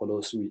overpay for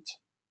those REITs.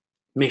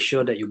 Make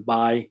sure that you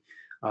buy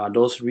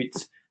those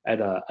REITs at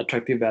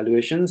attractive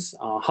valuations.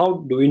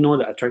 How do we know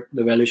that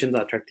the valuations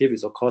are attractive?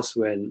 Is of course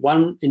when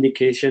one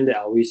indication that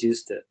I always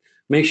use, that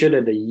make sure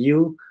that the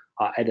yield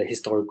are at a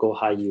historical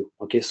high yield.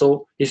 Okay,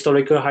 so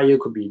historical high yield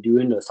could be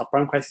during the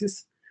subprime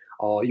crisis,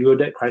 or Euro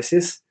debt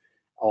crisis,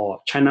 or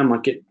China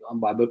market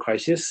bubble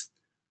crisis,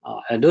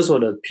 and those were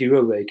the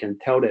period where you can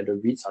tell that the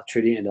REITs are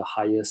trading at the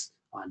highest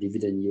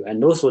dividend yield,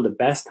 and those were the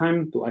best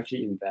time to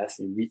actually invest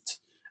in REITs.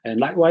 And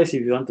likewise,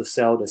 if you want to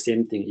sell the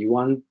same thing, you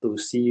want to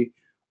see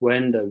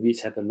when the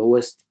REITs have the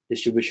lowest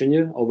distribution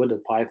yield over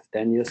the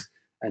 5-10 years.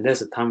 And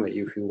that's the time where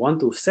if you want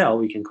to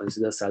sell, you can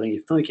consider selling.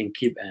 If not, you can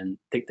keep and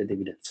take the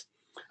dividends.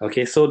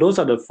 Okay, so those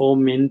are the four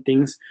main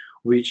things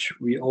which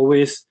we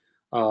always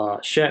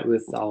share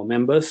with our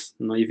members.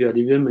 If you're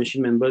dividend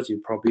machine members, you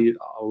probably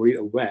are already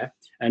aware.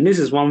 And this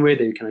is one way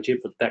that you can actually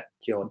protect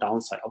your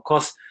downside. Of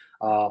course,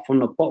 from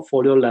the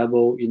portfolio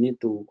level, you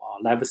need to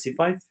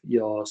diversify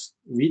your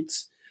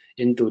REITs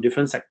into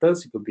different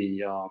sectors. It could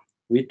be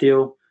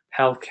retail,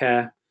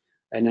 healthcare,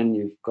 and then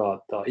you've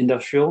got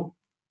industrial.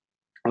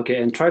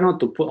 Okay, and try not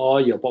to put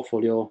all your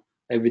portfolio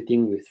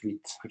everything with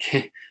REITs.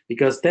 Okay,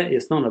 because that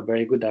is not a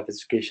very good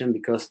diversification,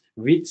 because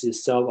REITs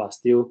itself are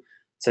still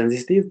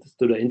sensitive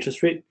to the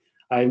interest rate.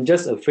 I'm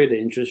just afraid the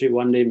interest rate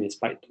one day may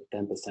spike to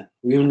 10%.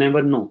 We will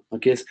never know.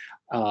 Okay,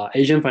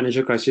 Asian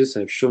financial crisis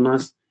have shown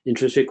us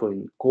interest rate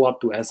can go up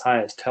to as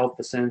high as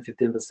 12%,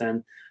 15%,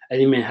 and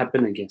it may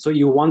happen again. So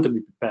you want to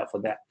be prepared for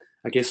that.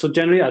 Okay, so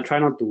generally I try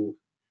not to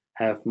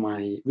have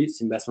my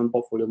REITs investment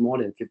portfolio more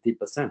than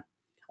 50%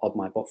 of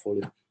my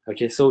portfolio.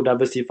 Okay, so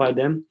diversify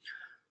them,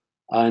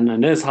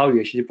 and that's how you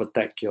actually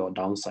protect your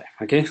downside.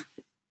 Okay.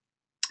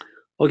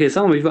 Okay,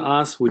 some people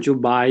ask, would you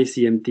buy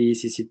CMT,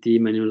 CCT,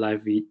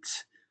 Manulife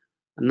REITs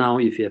now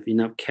if you have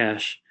enough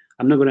cash?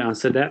 I'm not going to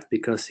answer that,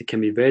 because it can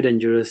be very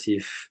dangerous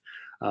if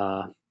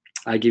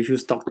I give you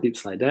stock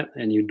tips like that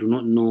and you do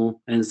not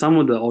know. And some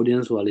of the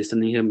audience who are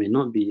listening here may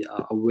not be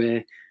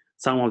aware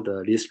some of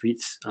these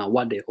REITs,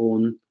 what they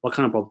own, what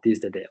kind of properties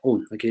that they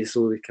own. Okay,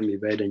 so it can be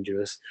very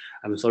dangerous.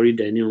 I'm sorry,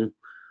 Daniel.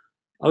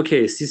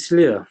 Okay,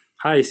 Cecilia.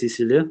 Hi,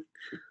 Cecilia.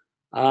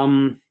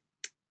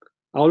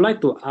 I would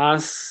like to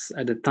ask,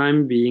 at the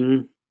time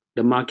being,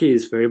 the market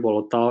is very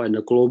volatile and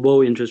the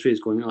global interest rate is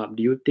going up.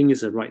 Do you think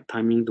it's the right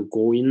timing to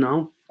go in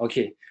now?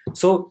 Okay,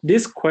 so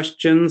these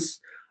questions,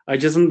 I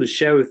just want to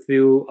share with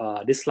you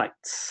these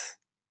slides,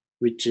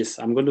 which is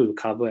I'm going to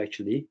cover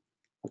actually.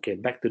 Okay,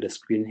 back to the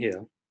screen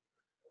here.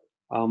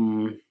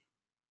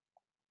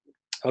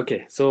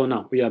 Okay, so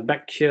now we are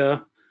back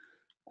here,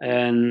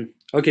 and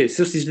okay,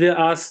 so Cecilia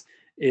asks,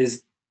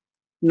 is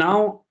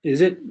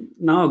it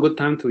now a good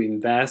time to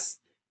invest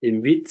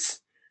in REITs?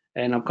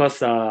 And of course,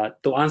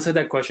 to answer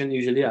that question,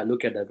 usually I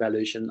look at the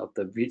valuation of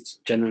the REITs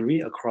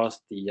generally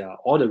across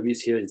all the REITs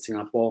here in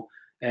Singapore.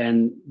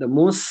 And the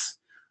most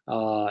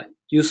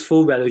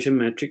useful valuation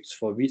metrics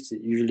for REITs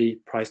is usually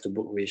price to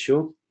book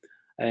ratio.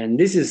 And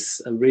this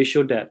is a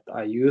ratio that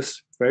I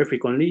use very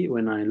frequently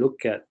when I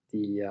look at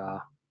the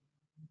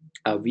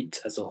REITs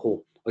as a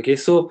whole. Okay,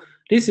 so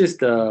this is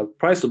the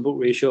price to book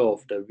ratio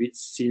of the REITs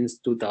since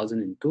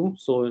 2002.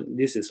 So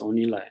this is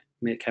only like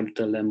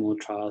Capital Lemo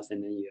Trust,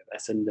 and then you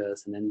have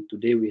Ascenders, and then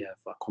today we have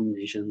a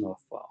combination of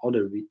all the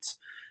REITs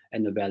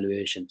and the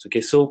valuations.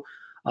 Okay, so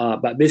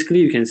but basically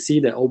you can see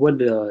that over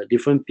the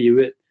different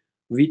period,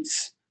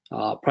 REITs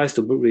price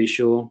to book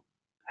ratio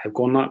have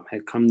gone up,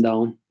 have come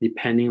down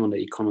depending on the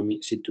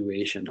economic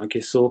situation.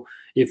 Okay, so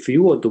if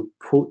you were to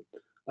put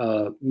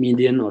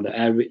median or the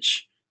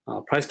average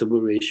price to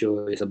book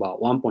ratio is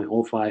about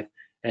 1.05,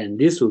 and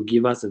this will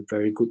give us a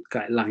very good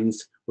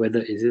guidelines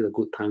whether is it a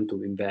good time to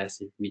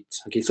invest in REITs.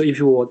 Okay, so if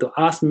you were to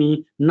ask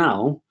me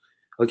now,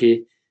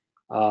 okay,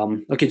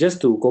 okay,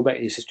 just to go back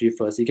in history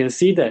first, you can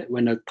see that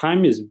when the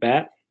time is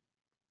bad,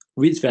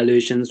 REITs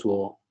valuations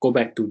will go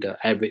back to the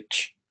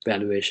average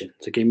valuations.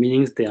 Okay,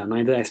 meaning they are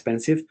neither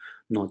expensive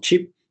nor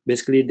cheap.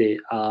 Basically, they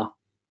are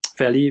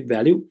fairly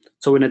valued.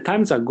 So when the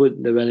times are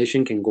good, the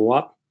valuation can go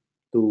up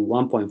to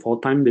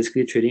 1.4 times,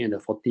 basically trading at a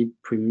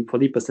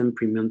 40%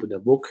 premium to the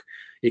book.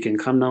 It can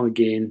come down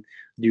again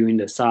during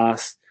the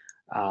SARS,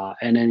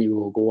 and then it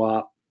will go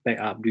up back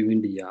up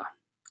during the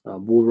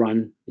bull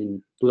run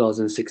in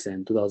 2006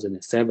 and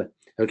 2007.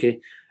 Okay,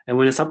 and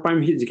when the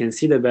subprime hits, you can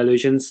see the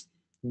valuations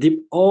dip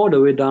all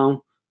the way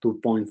down to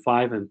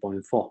 0.5 and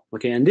 0.4.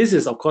 Okay, and this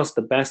is of course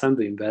the best time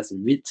to invest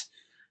in REITs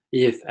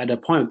if at the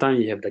point of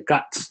time you have the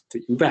guts to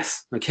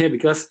invest. Okay,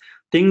 because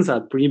things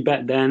are pretty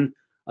bad then.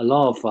 A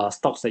lot of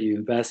stocks that you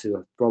invest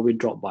will probably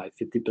drop by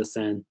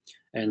 50%,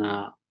 and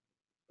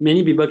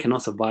many people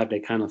cannot survive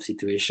that kind of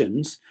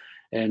situations.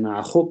 And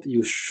I hope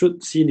you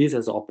should see this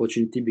as an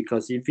opportunity,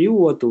 because if you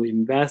were to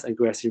invest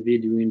aggressively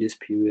during this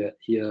period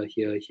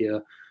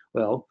here,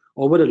 well,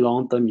 over the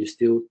long term, you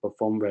still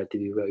perform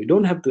relatively well. You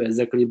don't have to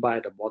exactly buy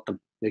at the bottom,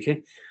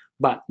 okay?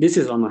 But this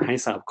is on the high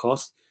side, of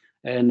course.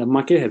 And the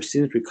market have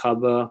since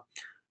recovered,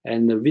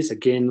 and the risk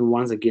again,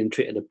 once again,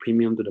 trade at a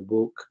premium to the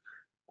book.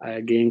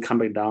 Again, come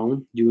back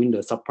down during the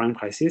subprime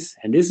crisis.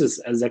 And this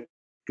is exactly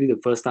the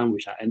first time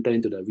which I entered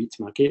into the REITs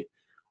market.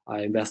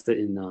 I invested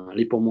in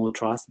Lipomo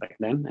Trust back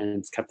then, and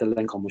it's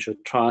CapitaLand Commercial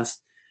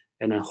Trust,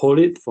 and I hold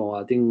it for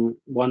I think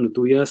 1 to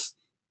 2 years,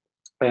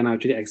 and I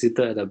actually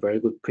exited at a very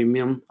good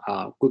premium,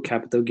 good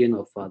capital gain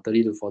of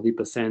 30 to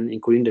 40%,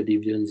 including the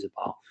dividends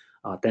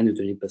about 10 to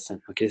 20%.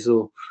 Okay,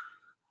 so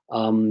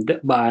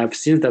but I've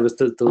since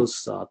divested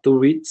those two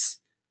REITs.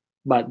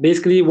 But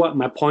basically, what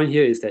my point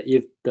here is that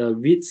if the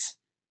REITs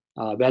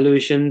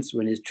valuations,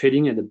 when it's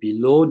trading at the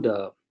below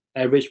the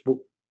average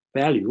book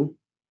value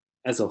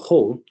as a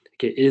whole,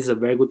 okay, it is a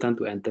very good time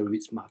to enter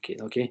REITs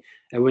market. Okay,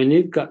 and when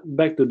it got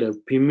back to the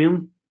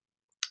premium,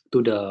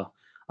 to the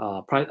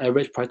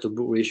average price to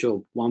book ratio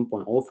of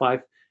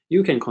 1.05,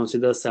 you can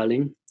consider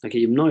selling.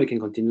 Okay, if not, you can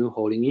continue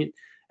holding it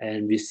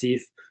and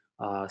receive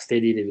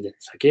steady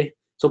dividends. Okay,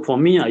 so for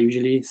me, I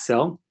usually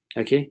sell.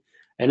 Okay,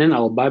 and then I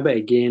will buy back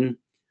again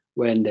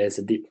when there's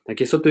a dip.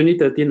 Okay, so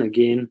 2013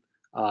 again,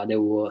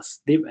 there was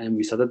dip, and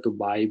we started to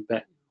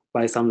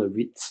buy some of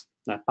the REITs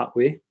like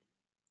Parkway,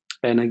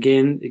 and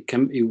again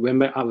it went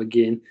back up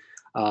again,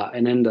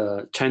 and then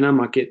the China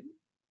market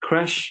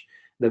crashed.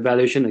 The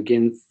valuation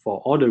again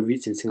for all the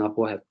REITs in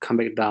Singapore have come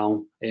back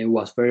down, and it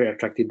was very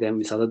attractive. Then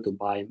we started to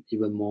buy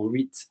even more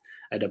REITs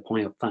at the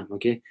point of time.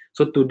 Okay,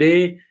 so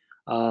today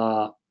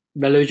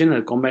valuation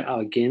has gone back up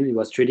again. It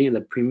was trading at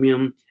a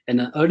premium,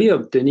 and earlier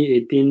of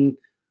 2018,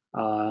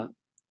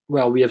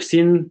 well, we have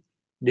seen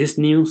this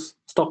news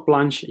stock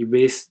plunge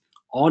erased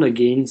all the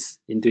gains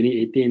in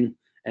 2018,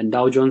 and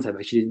Dow Jones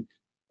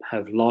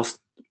have lost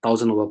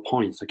 1,000 over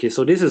points. Okay,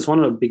 so this is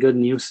one of the bigger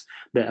news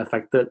that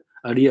affected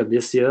earlier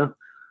this year,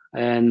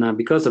 and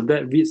because of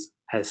that, REITs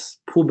has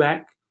pulled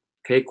back,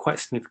 okay, quite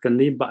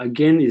significantly. But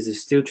again, it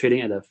is still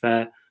trading at a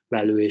fair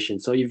valuation.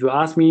 So if you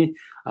ask me,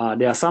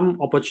 there are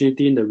some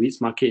opportunity in the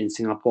REITs market in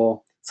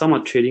Singapore. Some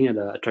are trading at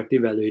an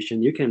attractive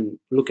valuation. You can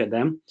look at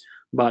them,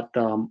 but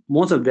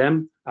most of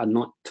them are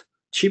not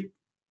cheap.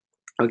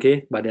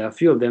 Okay, but there are a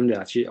few of them that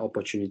are actually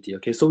opportunity.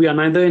 Okay, so we are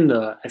neither in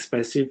the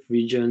expensive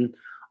region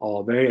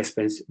or very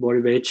expensive,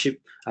 very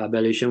cheap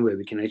valuation where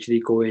we can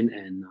actually go in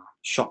and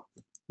shop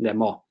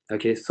them all.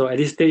 Okay, so at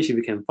this stage, if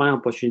you can find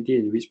opportunity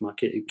in which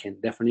market, you can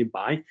definitely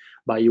buy,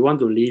 but you want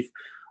to leave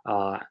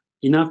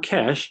enough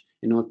cash,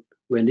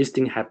 when this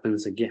thing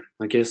happens again.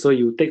 Okay, so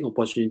you take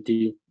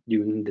opportunity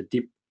during the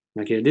dip.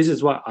 Okay, this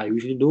is what I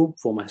usually do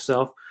for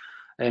myself,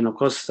 and of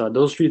course,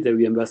 those REITs that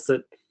we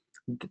invested,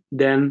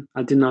 then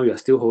until now we are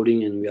still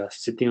holding, and we are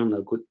sitting on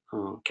a good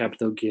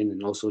capital gain,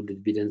 and also the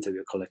dividends that we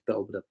have collected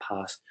over the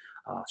past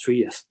 3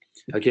 years.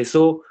 Okay,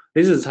 so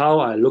this is how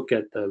I look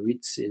at the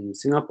REITs in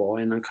Singapore,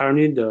 and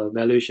currently the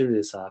valuation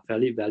is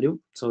fairly valued,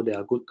 so there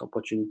are good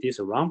opportunities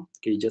around.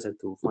 Okay, you just have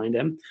to find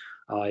them.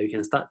 You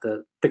can start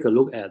to take a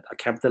look at a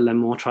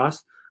CapitaLand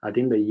Trust. I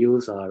think the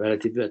yields are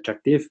relatively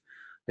attractive.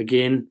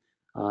 Again,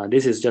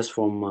 this is just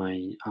for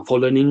my for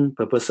learning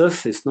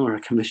purposes. It's not a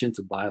recommendation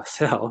to buy or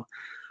sell.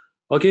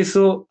 Okay,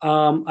 so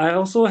I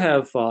also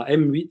have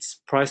M-REITs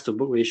price to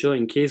book ratio,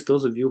 in case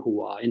those of you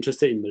who are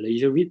interested in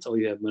Malaysia REITs, or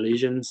you have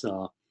Malaysians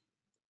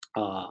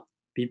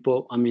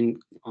people,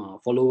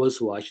 followers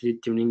who are actually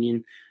tuning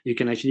in, you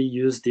can actually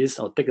use this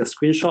or take a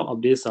screenshot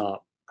of this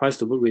price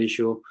to book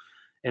ratio.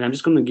 And I'm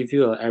just going to give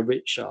you an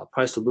average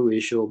price to book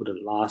ratio over the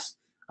last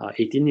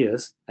 18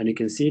 years. And you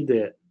can see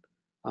that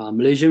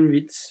Malaysian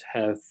REITs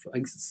have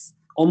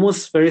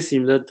almost very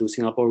similar to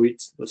Singapore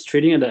REITs, was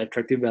trading at the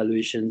attractive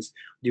valuations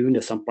during the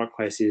subprime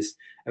crisis.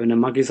 And when the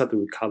market started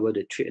to recover,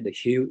 they trade at a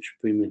huge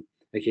premium.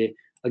 Okay,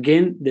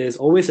 again, there's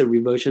always a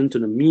reversion to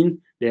the mean.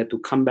 They have to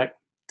come back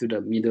to the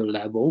middle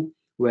level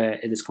where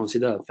it is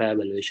considered a fair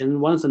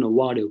valuation. Once in a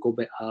while, they'll go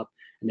back up,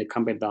 and they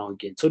come back down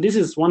again. So this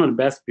is one of the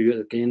best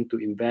periods again to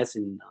invest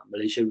in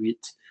Malaysia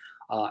REITs.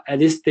 At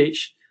this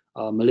stage,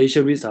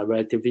 Malaysia REITs are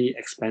relatively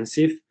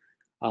expensive.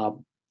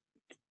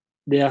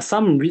 There are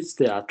some REITs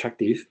that are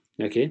attractive.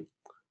 Okay,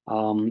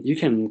 you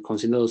can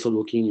consider also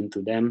looking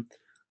into them.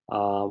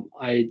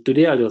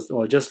 Today I was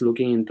just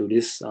looking into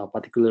this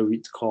particular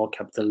REIT called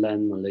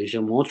CapitaLand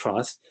Malaysia Mall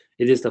Trust.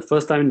 It is the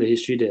first time in the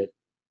history that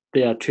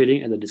they are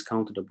trading at a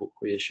discount to the book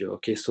ratio.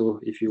 Okay, so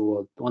if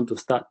you want to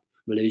start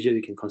Malaysia,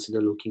 you can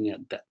consider looking at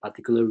that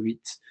particular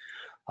REIT.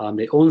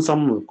 They own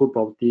some good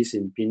properties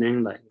in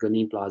Penang, like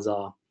Gurney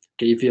Plaza.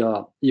 Okay, if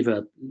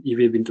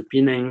you've been to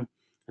Penang,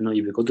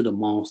 if you go to the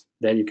malls,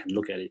 then you can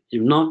look at it.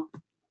 If not,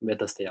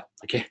 better stay out.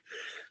 Okay,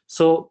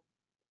 so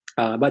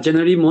but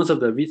generally most of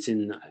the REITs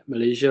in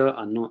Malaysia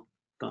are not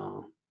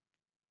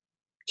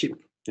cheap.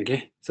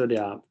 Okay, so they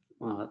are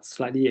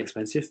slightly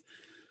expensive.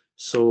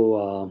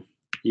 So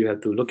you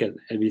have to look at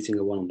every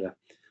single one of them.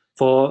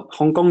 For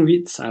Hong Kong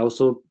REITs, I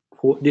also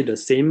did the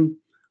same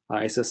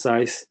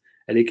exercise,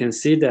 and you can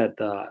see that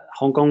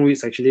Hong Kong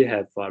REITs actually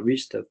have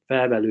reached the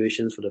fair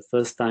valuations for the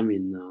first time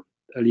in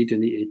early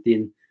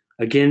 2018.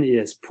 Again, it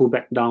has pulled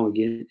back down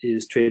again. It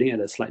is trading at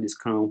a slight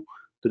discount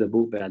to the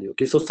book value.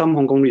 Okay, so some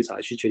Hong Kong REITs are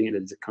actually trading at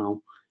a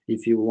discount.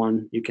 If you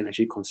want, you can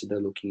actually consider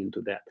looking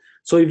into that.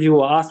 So if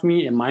you ask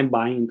me, am I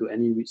buying into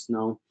any REITs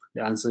now?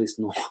 The answer is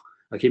no.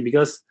 Okay,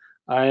 because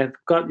I have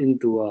got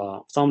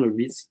into some of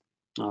the REITs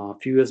a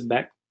few years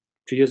back,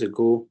 2 years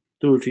ago,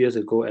 2 or 3 years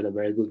ago at a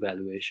very good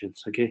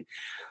valuations. Okay,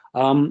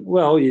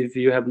 well, if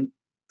you have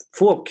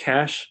full of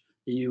cash,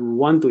 you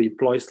want to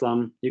deploy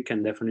some, you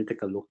can definitely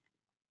take a look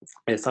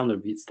at some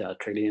of the REITs that are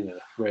trading at a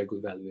very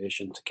good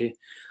valuations. Okay,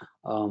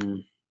 all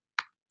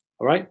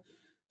right.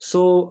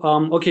 So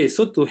okay,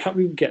 so to help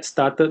you get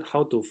started,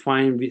 how to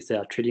find REITs that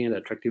are trading at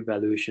attractive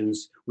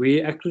valuations,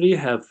 we actually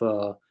have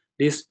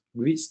this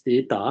REITs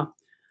data,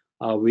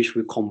 which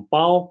we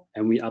compile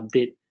and we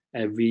update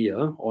every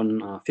year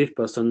on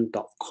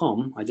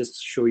fifthperson.com. I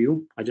just show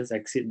you. I just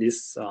exit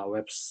this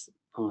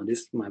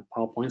this my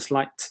PowerPoint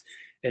slides,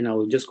 and I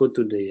will just go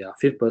to the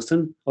fifth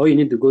person. All you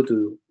need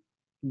to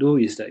do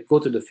is that go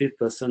to the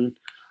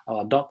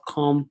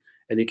fifthperson.com,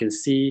 and you can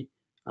see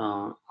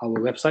our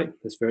website.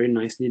 It's very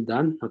nicely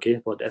done. Okay,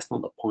 but that's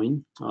not the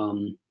point.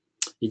 You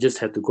just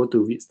have to go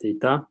to REITs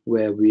data,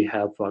 where we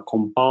have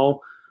compiled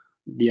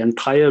the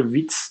entire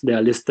REITs that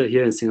are listed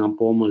here in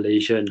Singapore,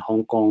 Malaysia, and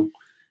Hong Kong.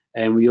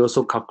 And we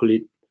also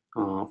calculate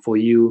for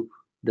you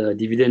the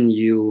dividend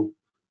yield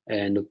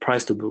and the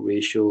price to book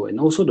ratio, and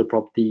also the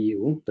property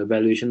yield, the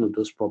valuation of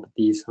those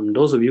properties.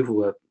 Those of you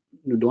who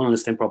don't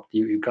understand property,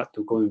 you got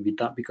to go and read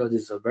that, because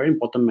it's a very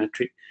important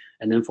metric,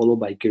 and then followed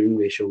by gearing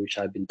ratio, which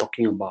I've been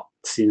talking about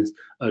since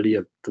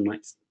earlier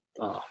tonight's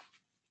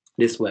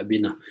this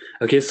webinar.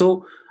 Okay,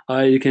 so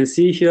you can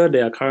see here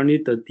there are currently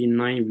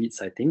 39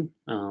 REITs, I think.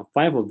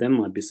 5 of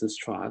them are business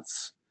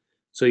trusts.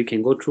 So you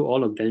can go through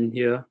all of them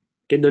here.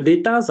 Okay, the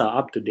data are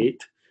up to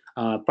date.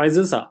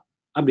 Prices are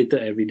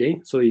updated every day.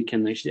 So you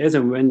can actually, as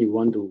and when you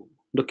want to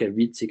look at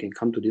REITs, you can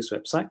come to this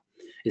website.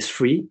 It's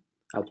free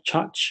of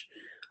charge.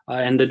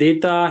 And the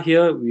data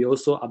here, we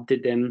also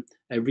update them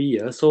every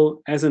year.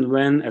 So as and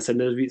when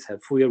Ascendant REITs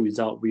have full year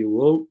result, we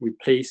will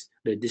replace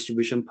the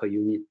distribution per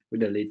unit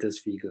with the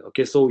latest figure.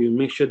 Okay, so you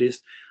make sure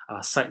these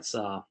sites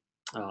are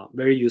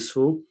very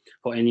useful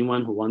for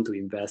anyone who want to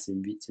invest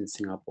in REITs in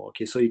Singapore.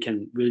 Okay, so you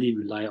can really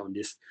rely on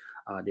this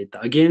data.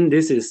 Again,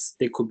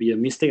 there could be a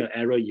mistake or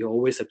error. You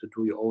always have to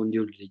do your own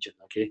due diligence.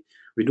 Okay,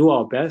 we do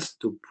our best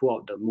to pull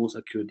out the most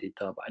accurate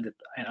data, but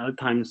at other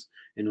times,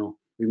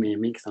 we may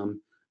make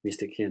some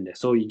mistake here and there.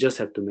 So you just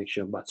have to make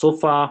sure. But so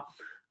far,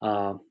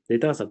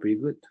 data are pretty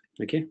good.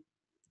 Okay,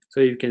 so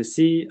you can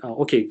see,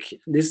 okay,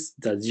 this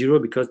the 0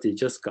 because they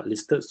just got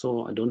listed.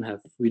 So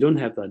we don't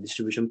have a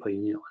distribution per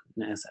unit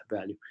on asset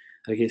value.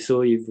 Okay,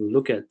 so if you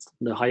look at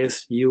the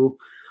highest yield,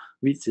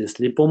 which is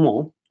Lipo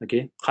Mall.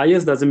 Okay,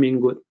 highest doesn't mean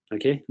good.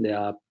 Okay, there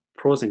are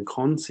pros and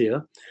cons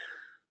here.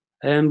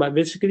 But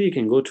basically you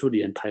can go through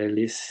the entire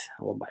list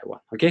one by one.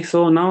 Okay,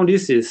 so now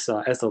this is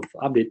as of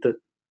updated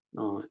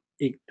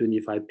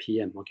 8:25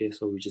 p.m. Okay,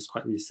 so which is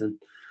quite recent.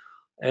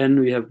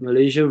 And we have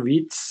Malaysia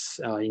REITs,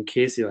 in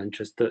case you're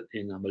interested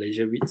in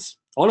Malaysia REITs.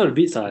 All of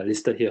the REITs are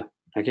listed here.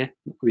 Okay,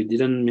 we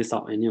didn't miss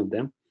out any of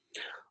them.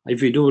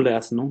 If you do, let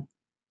us know.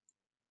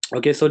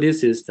 Okay, so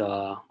this is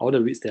all the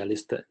REITs that are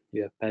listed.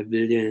 You have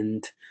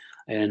Pavilion,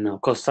 and of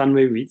course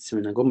Sunway REITs.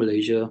 When I go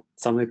Malaysia,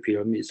 Sunway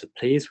Pyramid is a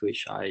place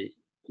which I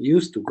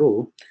used to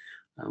go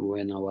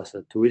when I was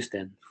a tourist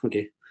then.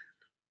 Okay,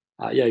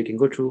 yeah, you can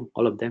go through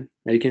all of them.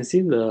 Now you can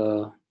see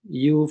the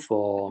yield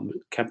for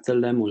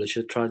CapitaLand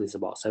Malaysia Trust is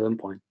about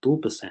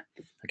 7.2%.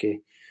 Okay,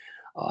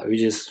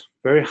 which is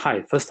very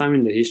high. First time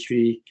in the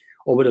history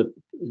over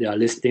their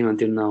listing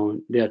until now,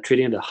 they are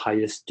trading at the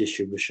highest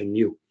distribution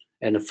yield,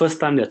 and the first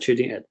time they are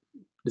trading at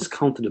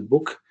discount to the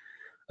book.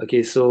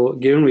 Okay, so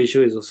gearing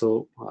ratio is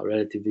also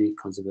relatively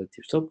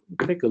conservative. So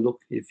take a look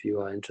if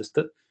you are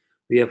interested.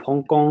 We have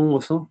Hong Kong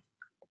also.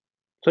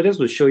 So just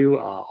to show you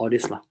all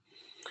this lah.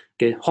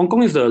 Okay, Hong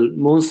Kong is the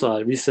most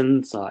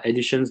recent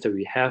additions that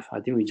we have.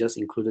 I think we just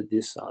included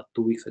this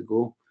 2 weeks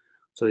ago,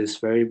 so it's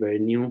very very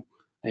new,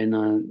 and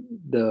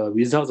the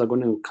results are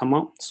going to come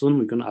out soon.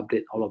 We're going to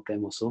update all of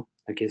them also.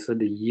 Okay, so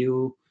the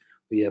yield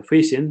we have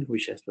Frisian,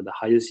 which has the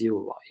highest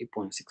yield about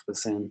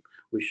 8.6%.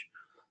 Which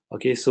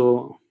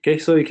so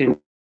you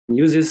can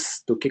use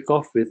this to kick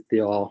off with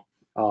your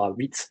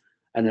REITs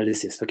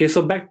analysis. Okay,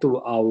 so back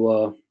to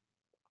our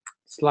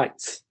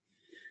slides.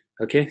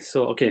 Okay,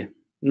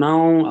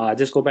 now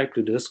just go back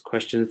to those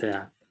questions that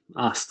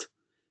I asked.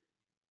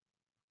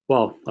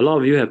 Well, a lot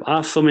of you have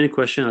asked so many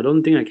questions. I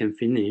don't think I can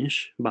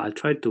finish, but I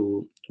try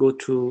to go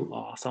through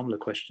some of the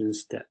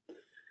questions that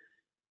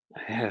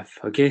I have.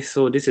 Okay,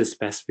 so this is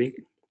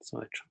specific. So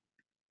I try.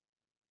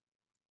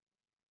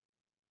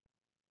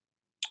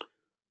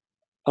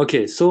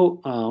 Okay,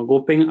 so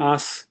Gopeng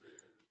asks,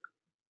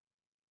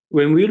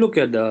 when we look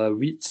at the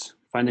REITs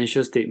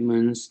financial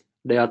statements,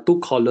 there are two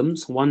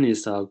columns. One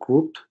is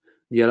group,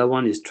 the other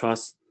one is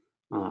trust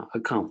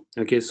account.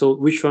 Okay, so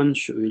which one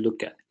should we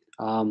look at?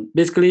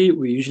 Basically,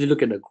 we usually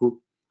look at the group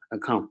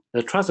account.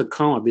 The trust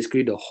account are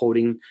basically the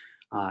holding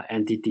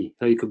entity.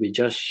 So it could be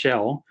just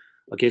shell.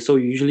 Okay, so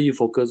usually you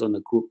focus on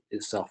the group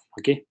itself.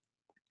 Okay,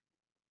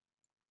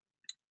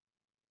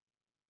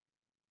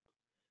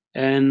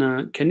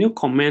 and can you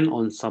comment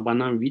on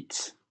Sabana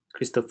REITs?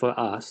 Christopher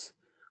asks,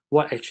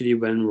 what actually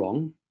went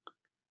wrong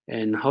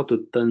and how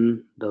to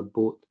turn the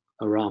boat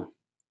around?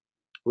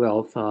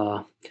 Well,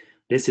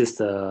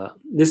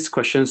 this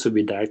question should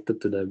be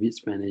directed to the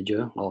REITs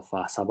manager of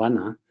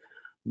Sabana.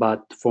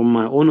 But from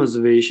my own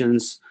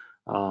observations,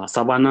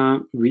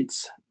 Sabana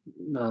REITs,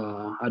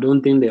 I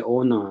don't think they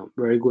own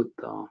very good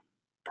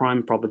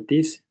prime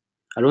properties.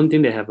 I don't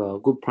think they have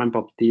good prime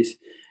properties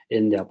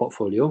in their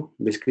portfolio.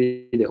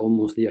 Basically, they own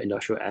mostly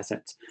industrial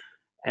assets.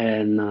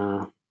 And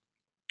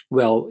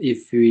well,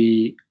 if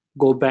we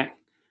go back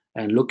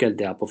and look at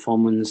their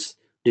performance,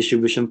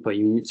 distribution per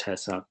unit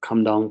has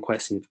come down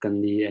quite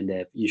significantly, and they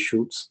have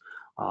issued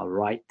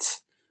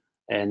rights.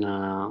 And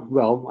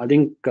well, I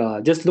think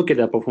just look at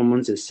the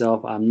performance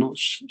itself. I'm not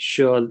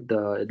sure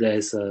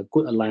there's a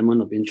good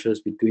alignment of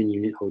interest between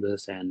unit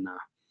holders and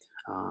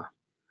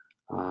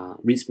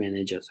REITs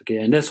managers. Okay,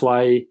 and that's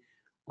why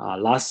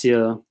last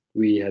year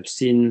we have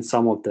seen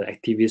some of the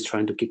activists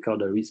trying to kick out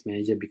the REITs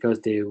manager because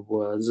they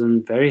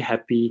wasn't very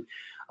happy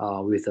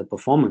with the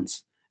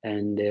performance,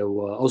 and they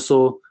were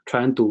also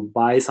trying to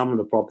buy some of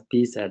the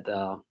properties at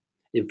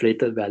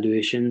inflated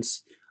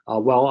valuations.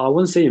 Well, I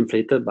wouldn't say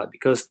inflated, but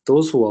because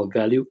those who are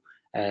valued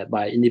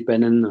by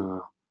independent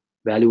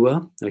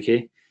valuer.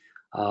 Okay,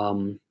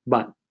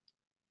 but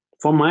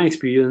from my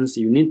experience,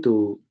 you need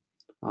to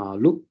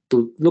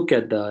look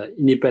at the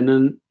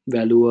independent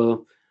valuer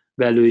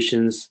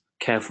valuations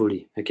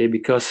carefully. Okay,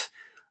 because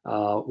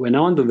when I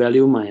want to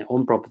value my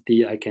own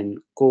property, I can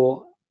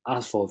go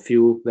ask for a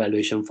few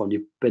valuation from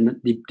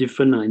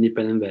different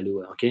independent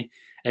valuer. Okay,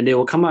 and they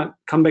will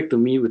come back to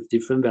me with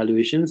different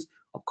valuations.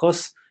 Of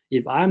course,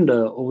 if I'm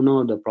the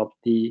owner of the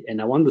property and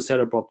I want to sell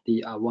the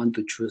property, I want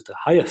to choose the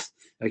highest.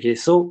 Okay,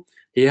 so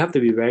you have to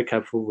be very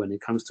careful when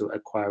it comes to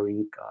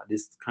acquiring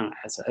this kind of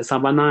asset. As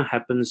Sabana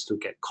happens to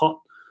get caught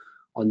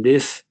on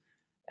this,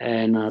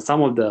 and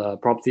some of the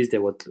properties they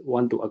would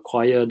want to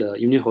acquire, the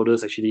unit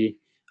holders actually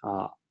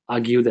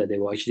argue that they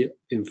were actually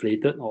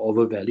inflated or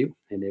overvalued,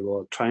 and they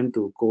were trying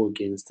to go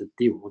against the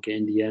deal. Okay,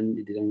 in the end,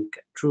 it didn't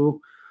get through.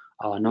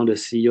 Now the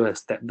CEO has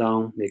stepped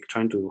down. They're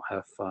trying to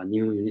have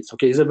new units.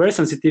 Okay, it's a very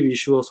sensitive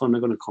issue, so I'm not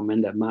going to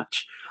comment that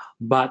much.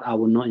 But I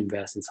will not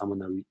invest in some of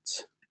the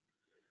REITs.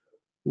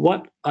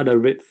 What are the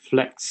red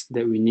flags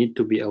that we need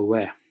to be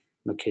aware?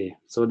 Okay,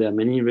 so there are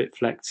many red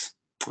flags.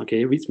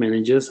 Okay, REITs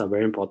managers are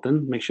very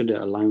important. Make sure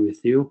they're aligned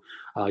with you.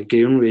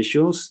 Gearing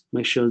ratios,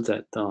 make sure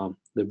that the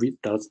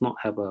REIT does not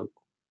have a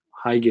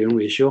high gearing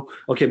ratio.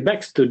 Okay, back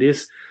to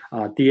this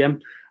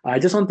TM. I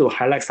just want to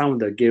highlight some of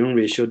the gearing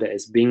ratio that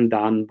is being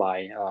done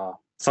by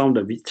some of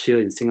the REITs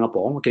here in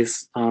Singapore. Okay,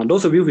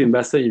 those of you who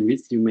invested in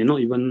REITs, you may not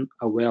even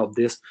aware of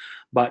this,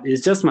 but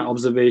it's just my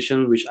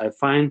observation, which I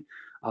find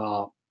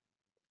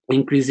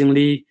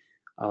increasingly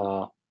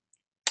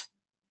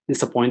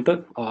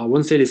disappointed. I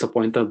won't say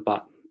disappointed,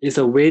 but it's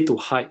a way to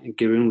hide a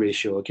gearing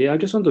ratio. Okay, I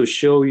just want to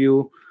show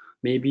you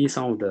maybe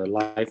some of the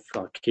live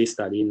case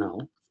study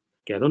now.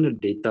 Okay, I don't have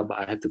data, but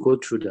I have to go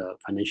through the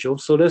financial.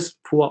 So let's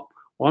pull up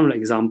one of the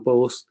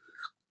examples.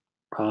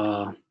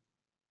 ESR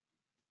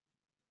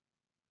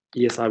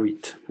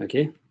REIT.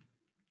 Okay,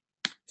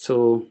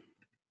 so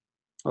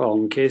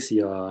in case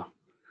you're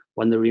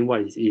wondering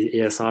what is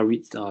ESR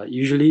REIT,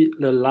 usually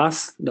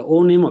the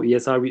old name of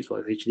ESR REIT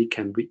was actually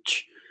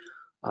Cambridge.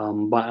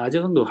 But I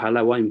just want to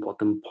highlight one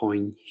important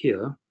point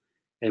here,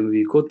 and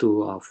we go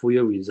to full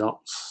year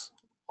results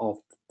of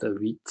the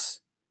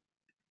REITs,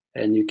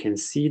 and you can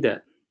see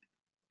that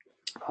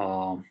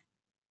go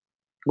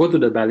to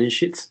the balance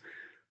sheets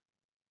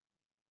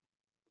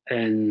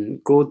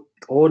and go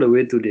all the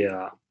way to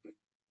their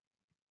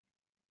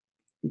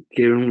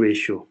gearing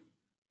ratio.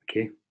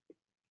 Okay.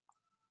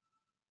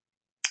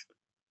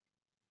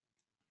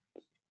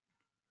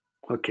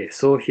 Okay,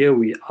 so here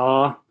we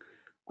are.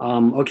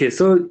 Okay,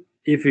 so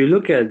if you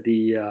look at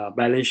the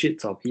balance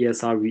sheets of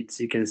ESR REITs,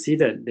 you can see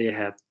that they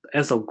have,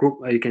 as a group,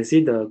 you can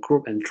see the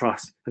group and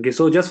trust. Okay,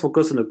 so just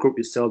focus on the group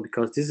itself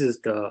because this is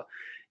the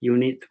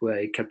unit where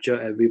it capture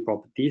every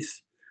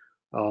properties.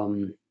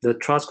 The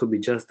trust could be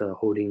just a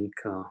holding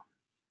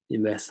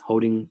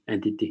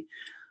entity.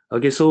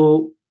 Okay,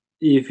 so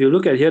if you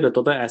look at here, the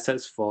total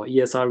assets for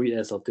ESR REIT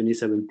as of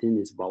 2017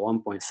 is about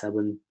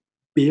 1.7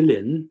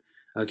 billion.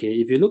 Okay,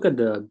 if you look at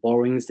the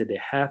borrowings that they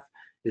have,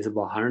 it's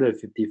about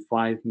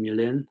 155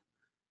 million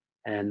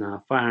and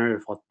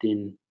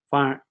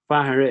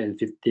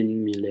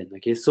 515 million.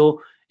 Okay,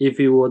 so if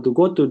you were to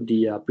go to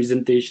the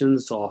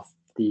presentations of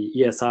the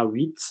ESR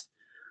REITs,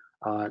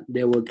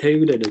 they will tell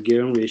you that the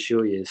gearing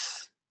ratio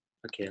is,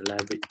 okay,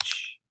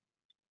 leverage.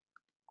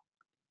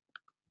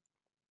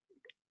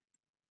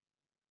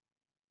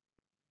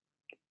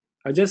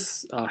 I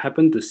just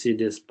happened to see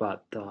this,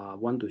 but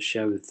want to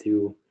share with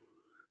you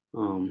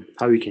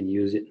how you can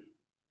use it.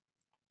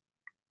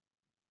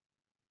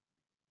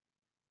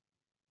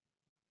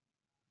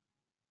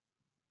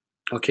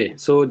 Okay,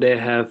 so they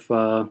have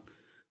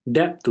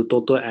debt to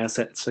total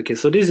assets. Okay,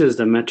 so this is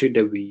the metric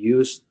that we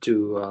use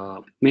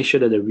to make sure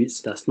that the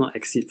REITs does not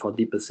exceed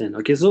 40%.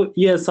 Okay, so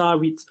ESR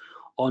REITs,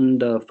 on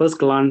the first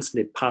glance,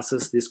 they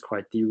passes this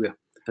criteria.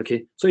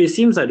 Okay, so it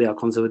seems like they are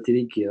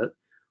conservatively geared,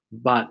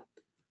 but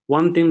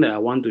one thing that I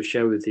want to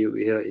share with you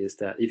here is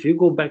that if you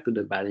go back to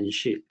the balance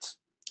sheet,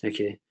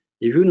 okay,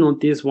 if you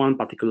notice one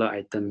particular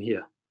item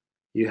here,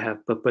 you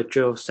have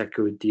perpetual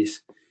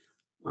securities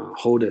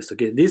holders.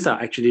 Okay, these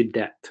are actually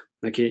debt.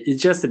 Okay,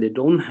 it's just that they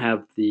don't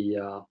have the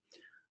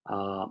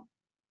uh,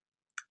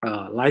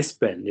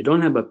 lifespan. They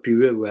don't have a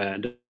period where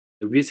the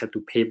REITs have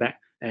to pay back,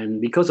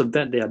 and because of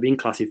that, they are being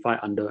classified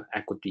under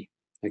equity.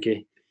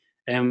 Okay,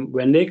 and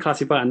when they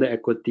classify under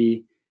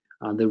equity,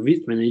 the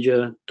REIT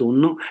manager do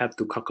not have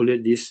to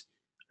calculate this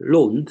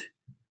loan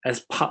as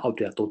part of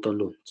their total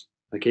loans.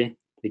 Okay,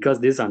 because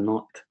these are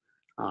not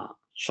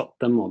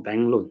short-term or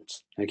bank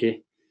loans.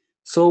 Okay,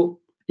 so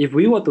if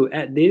we were to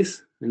add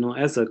this,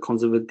 as a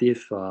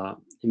conservative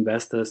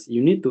investors,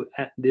 you need to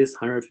add this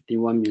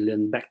 151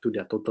 million back to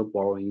their total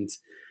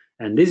borrowings,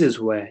 and this is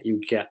where you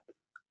get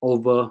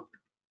over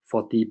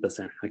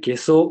 40%. Okay,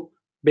 so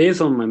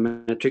based on my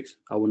metrics,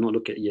 I will not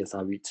look at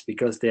ESR REITs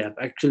because they have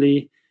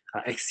actually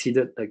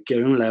exceeded the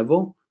gearing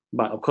level.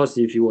 But of course,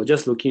 if you were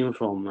just looking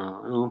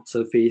from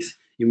surface,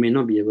 you may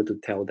not be able to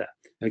tell that.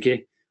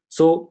 Okay,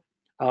 so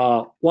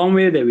one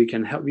way that we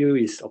can help you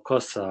is, of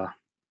course,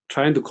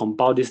 trying to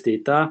compile this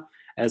data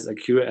as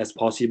accurate as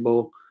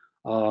possible.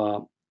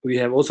 We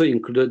have also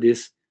included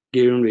this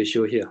gearing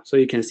ratio here. So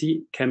you can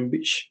see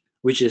Cambridge,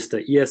 which is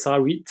the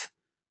ESR REIT,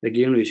 the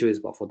gearing ratio is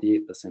about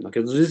 48%.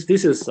 Okay, so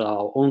this is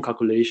our own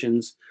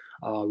calculations.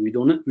 We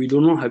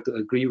do not have to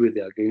agree with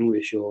their gearing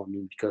ratio. I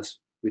mean, because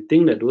we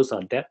think that those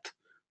are debt,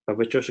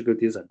 perpetual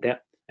securities are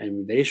debt,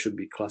 and they should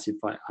be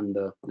classified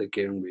under the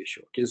gearing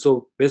ratio. Okay,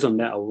 so based on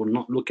that, I will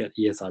not look at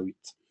ESR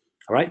REITs.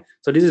 All right,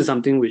 so this is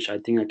something which I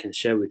think I can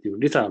share with you.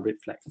 These are red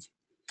flags.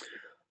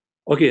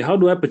 Okay, how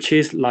do I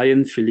purchase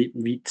Lion Philippe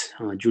REIT?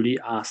 Julie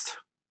asked.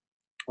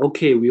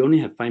 Okay, we only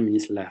have 5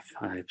 minutes left.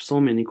 I have so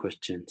many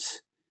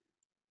questions.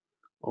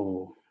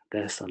 Oh,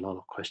 there's a lot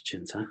of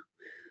questions,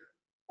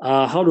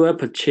 huh? How do I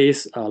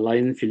purchase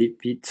Lion Philippe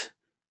REIT?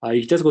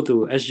 You just go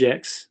to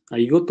SGX.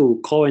 You go to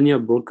call any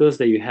of brokers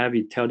that you have.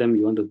 You tell them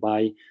you want to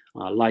buy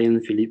Lion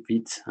Philippe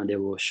REIT, and they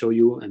will show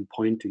you and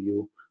point to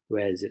you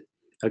where is it.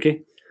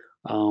 Okay.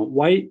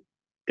 Why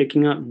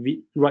taking up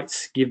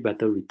rights give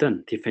better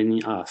return?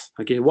 Tiffany asked.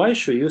 Okay, why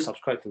should you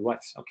subscribe to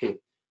rights? Okay,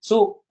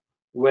 so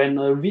when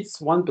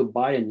REITs want to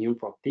buy a new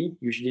property,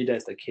 usually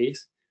that's the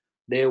case,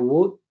 they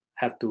would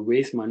have to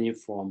raise money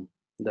from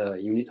the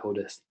unit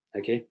holders.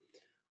 Okay,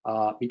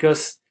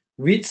 because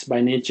REITs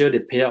by nature they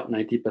pay out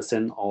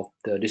 90% of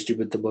the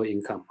distributable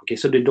income. Okay,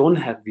 so they don't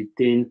have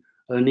retained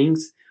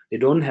earnings, they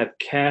don't have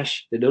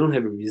cash, they don't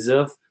have a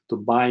reserve to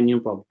buy new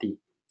property.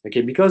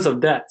 Okay, because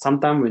of that,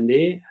 sometimes when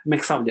they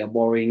max out their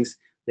borrowings,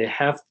 they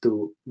have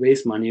to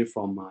raise money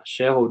from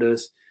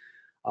shareholders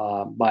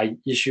by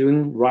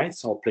issuing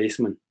rights or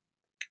placement.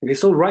 Okay,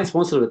 so rights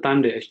most of the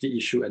time they actually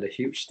issue at a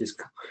huge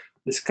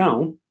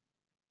discount.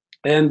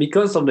 And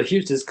because of the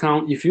huge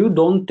discount, if you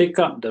don't take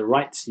up the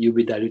rights, you'll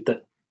be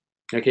diluted.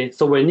 Okay,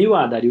 so when you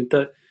are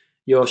diluted,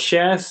 your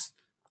shares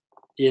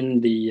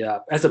in the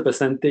as a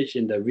percentage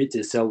in the REIT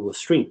itself will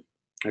shrink.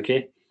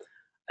 Okay,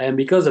 and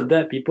because of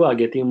that, people are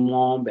getting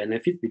more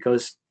benefit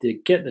because they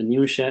get the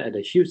new share at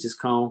a huge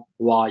discount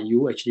while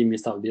you actually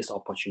miss out this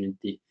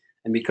opportunity.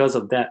 And because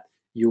of that,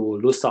 you will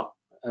lose out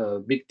a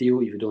big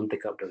deal if you don't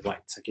take up the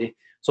rights. Okay,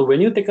 so when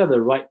you take up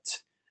the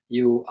rights,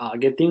 you are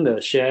getting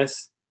the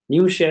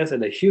new shares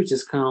at a huge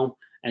discount.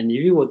 And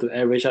if you were to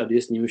average out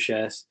these new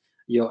shares,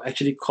 your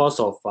actually cost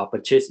of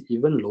purchase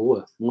even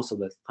lower. Most of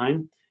the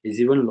time is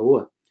even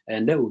lower,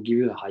 and that will give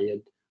you a higher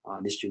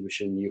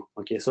distribution yield.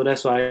 Okay, so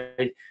that's why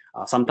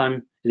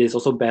sometimes it is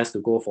also best to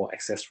go for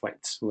access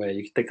rights, where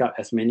you take up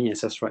as many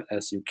access rights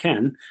as you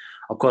can.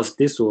 Of course,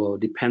 this will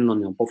depend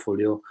on your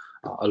portfolio.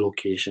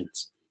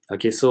 allocations.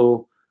 Okay,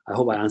 so I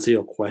hope I answer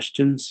your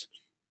questions.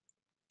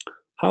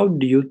 How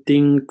do you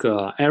think,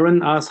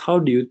 Aaron asked, how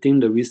do you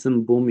think the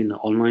recent boom in the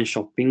online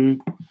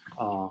shopping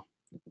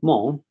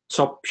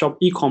shop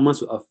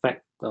e-commerce will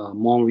affect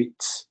mall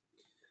REITs?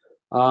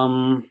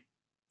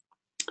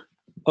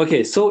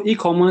 Okay, so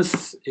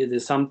e-commerce it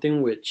is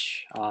something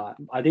which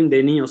I think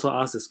Danny also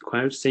asked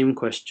the same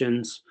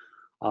questions.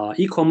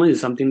 E-commerce is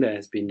something that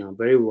has been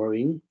very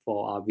worrying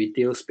for our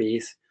retail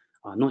space,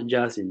 not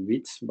just in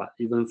REITs, but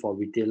even for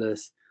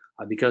retailers,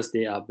 because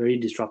they are very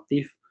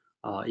disruptive.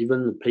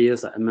 Even the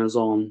players like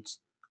Amazon,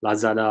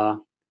 Lazada,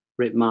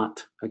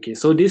 Redmart. Okay,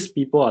 so these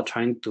people are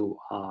trying to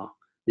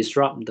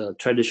disrupt the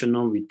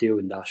traditional retail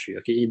industry.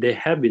 Okay, they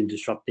have been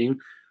disrupting,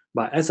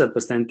 but as a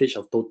percentage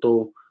of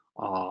total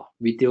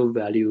retail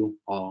value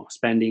or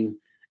spending,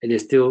 it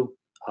is still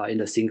in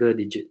the single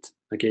digit.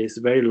 Okay, it's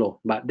very low,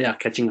 but they are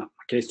catching up.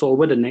 Okay, so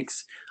over the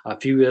next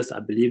few years, I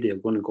believe they're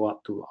going to go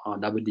up to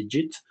double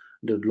digits,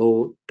 the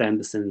low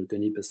 10%,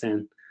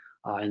 20%,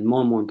 and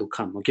more to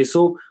come. Okay,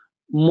 so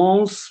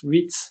most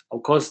REITs,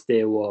 of course,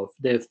 they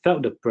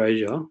felt the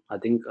pressure. I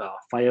think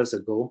 5 years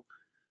ago,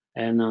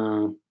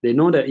 and they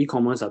know that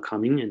e-commerce are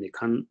coming and they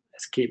can't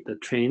escape the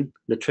trend.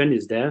 The trend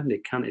is there; they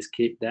can't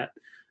escape that.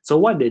 So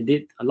what they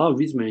did, a lot of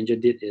REIT manager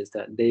did, is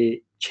that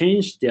they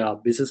changed their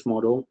business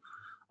model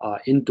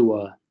into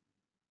a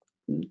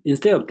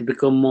instead of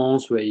typical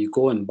malls where you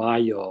go and buy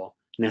your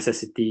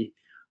necessity.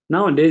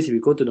 Nowadays, if you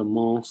go to the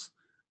malls,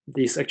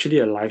 it's actually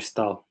a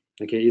lifestyle.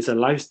 Okay, it's a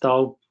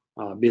lifestyle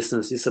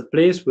business. It's a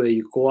place where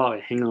you go out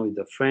and hang out with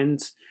the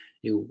friends.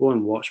 You go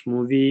and watch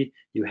movie.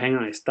 You hang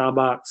out at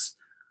Starbucks,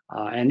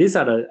 and these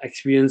are the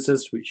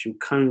experiences which you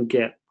can't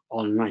get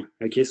online.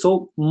 Okay,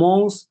 so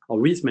malls or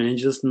REIT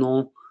managers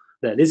know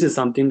that this is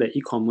something that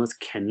e-commerce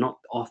cannot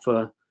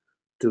offer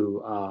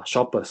to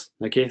shoppers.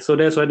 Okay, so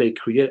that's why they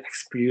create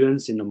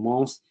experience in the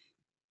malls.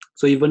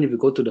 So even if you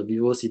go to the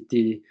Vivo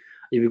City,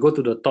 if you go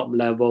to the top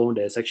level,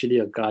 there's actually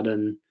a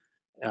garden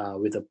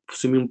with a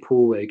swimming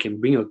pool where you can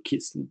bring your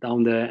kids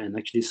down there and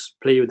actually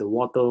play with the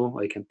water,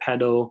 or you can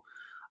paddle.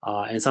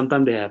 And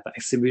sometimes they have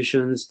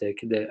exhibitions. They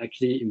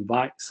actually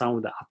invite some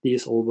of the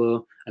artists over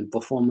and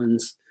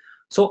performance.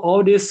 So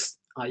all this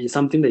is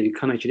something that you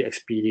can't actually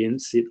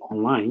experience it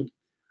online.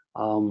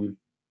 And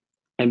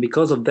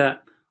because of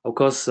that, of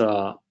course,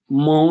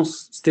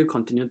 malls still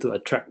continue to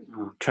attract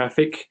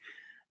traffic,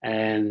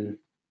 and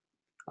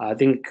I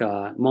think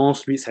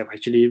most REITs have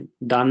actually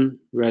done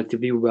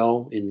relatively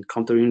well in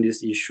countering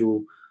this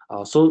issue.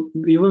 So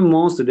even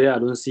malls today, I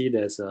don't see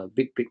there's a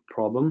big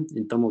problem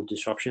in terms of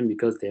disruption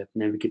because they have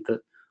navigated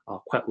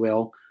quite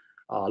well.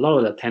 A lot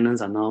of the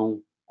tenants are now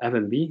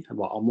F&B,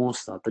 about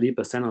almost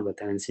 30% of the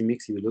tenancy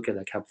mix. If you look at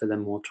the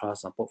CapitaLand Mall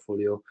Trust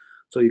portfolio,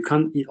 so you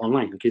can't eat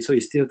online. Okay, so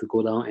you still have to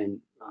go down and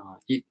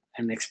eat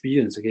an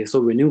experience. Okay,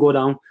 so when you go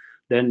down,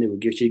 then they will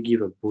actually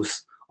give a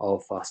boost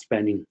of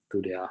spending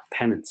to their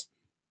tenants.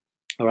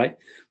 All right,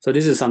 so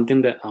this is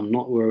something that I'm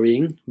not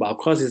worrying, but of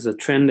course it's a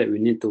trend that we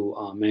need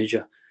to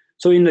measure.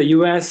 So in the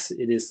US,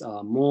 it is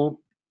more,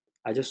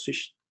 I just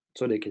switched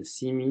so they can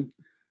see me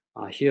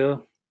here.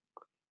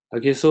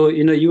 Okay, so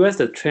in the US,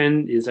 the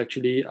trend is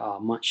actually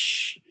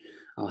much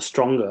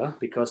stronger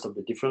because of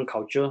the different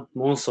culture.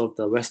 Most of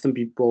the Western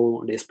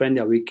people, they spend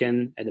their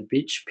weekend at the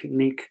beach,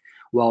 picnic,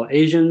 while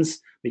Asians,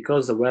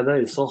 because the weather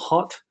is so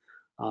hot,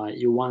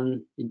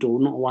 you do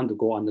not want to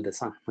go under the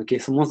sun. Okay,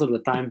 so most of the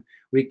time,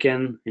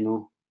 weekend,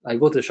 I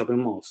go to the shopping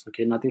malls.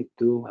 Okay, nothing to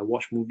do. I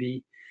watch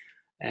movie,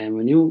 and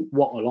when you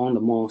walk along the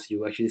malls,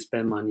 you actually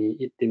spend money,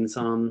 eat dim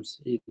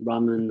sums, eat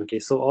ramen. Okay,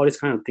 so all these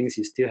kind of things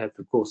you still have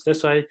to go. So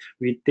that's why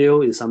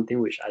retail is something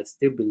which I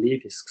still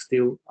believe is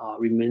still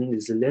remain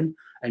resilient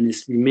and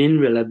is remain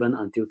relevant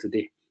until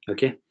today.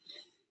 Okay,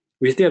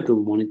 we still have to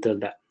monitor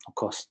that, of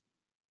course.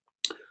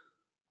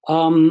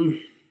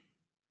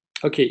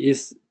 Okay,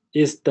 is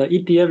the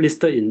ETF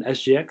listed in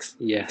SGX?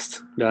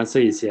 Yes, the answer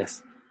is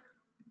yes.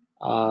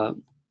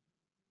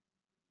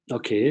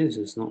 Okay, this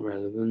is not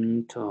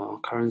relevant.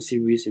 Currency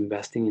risk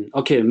investing in.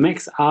 Okay,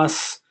 Max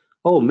asks.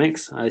 Oh,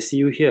 Max, I see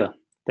you here.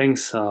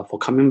 Thanks for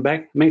coming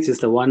back. Max is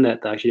the one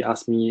that actually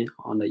asked me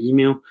on the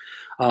email.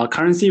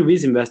 Currency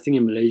risk investing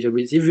in Malaysia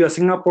REITs. If you're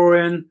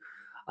Singaporean,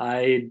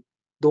 I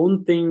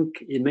don't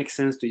think it makes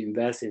sense to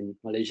invest in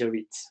Malaysia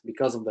REITs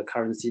because of the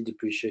currency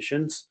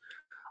depreciations.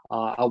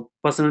 I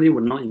personally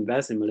would not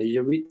invest in Malaysia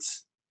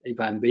REITs if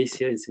I'm based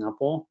here in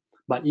Singapore.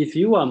 But if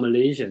you are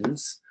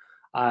Malaysians,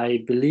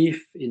 I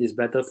believe it is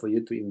better for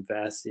you to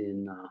invest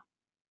in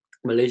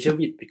Malaysia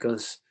REIT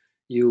because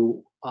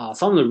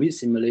some of the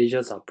REITs in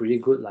Malaysia are pretty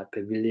good, like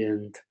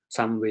Pavilion,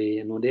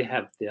 Sunway. They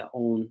have their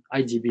own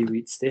IGB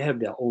REITs. They have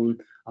their own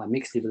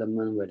mixed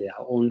development where they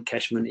have own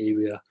catchment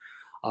area.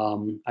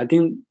 I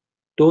think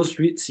those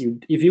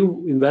REITs, if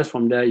you invest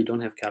from there, you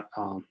don't have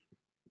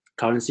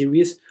currency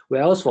risk.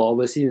 Whereas for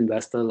overseas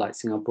investor like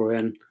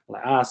Singaporean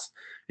like us,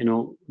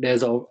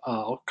 there's a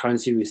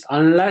currency risk.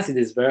 Unless it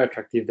is very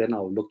attractive, then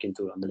I'll look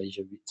into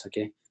Malaysia REITs.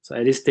 Okay, so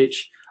at this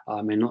stage,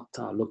 I may not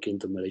look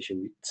into Malaysia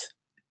REITs.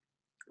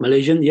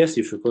 Malaysian, yes,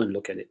 you should go and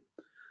look at it.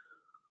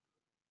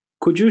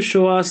 Could you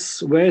show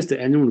us where is the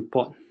annual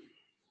report?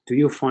 Do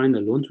you find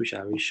the loans, which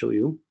I will show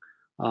you?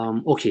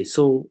 Okay,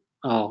 so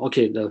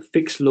okay, the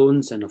fixed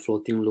loans and the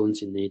floating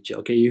loans in nature.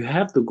 Okay, you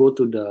have to go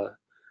to the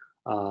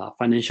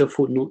financial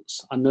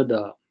footnotes under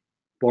the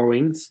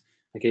borrowings.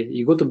 Okay,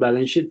 you go to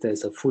balance sheet,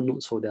 there's a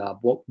footnote, so there are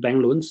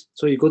bank loans.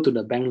 So you go to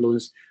the bank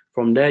loans.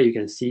 From there, you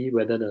can see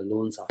whether the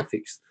loans are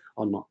fixed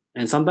or not.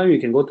 And sometimes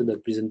you can go to the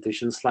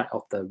presentation slide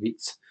of the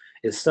REITs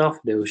itself.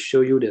 They will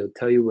show you, they will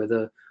tell you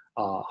whether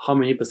how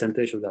many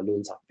percentage of the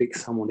loans are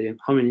fixed, how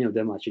many of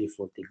them are actually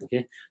floating.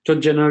 Okay, so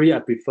generally I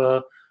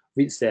prefer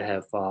REITs that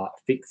have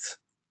fixed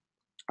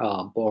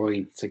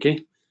borrowings.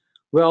 Okay,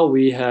 well,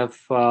 we have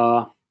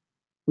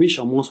reached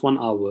almost 1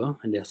 hour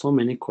and there are so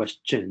many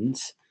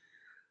questions.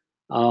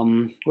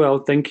 Well,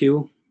 thank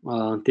you,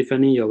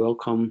 Tiffany, you're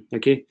welcome.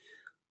 Okay,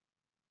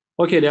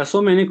 there are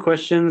so many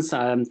questions.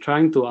 I'm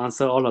trying to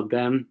answer all of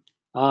them.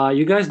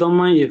 You guys don't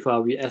mind if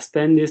we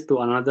extend this to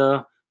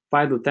another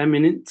 5 to 10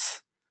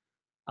 minutes?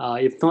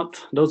 If not,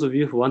 those of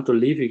you who want to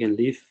leave, you can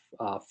leave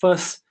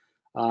first.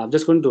 I'm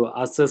just going to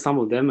answer some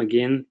of them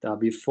again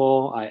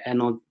before I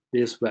end on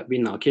this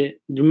webinar. Okay,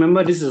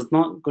 remember, this is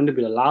not going to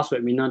be the last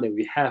webinar that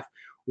we have.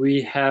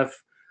 We have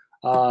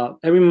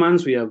every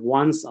month we have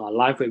once a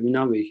live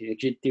webinar where you can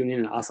actually tune in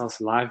and ask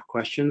us live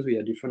questions. We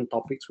have different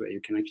topics where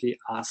you can actually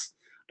ask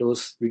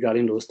those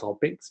regarding those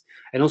topics.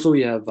 And also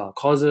we have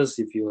courses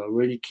if you are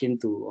really keen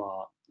to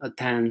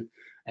attend,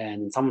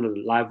 and some of the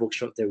live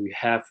workshops that we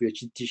have, we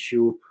actually teach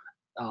you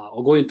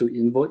or go into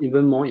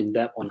even more in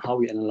depth on how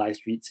we analyze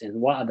REITs and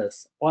what are the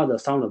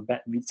some of the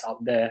bad REITs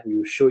out there. We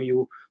will show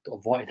you to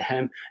avoid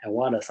them, and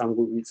what are some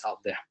good REITs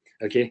out there.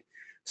 Okay,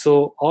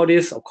 so all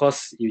this, of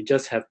course, you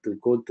just have to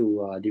go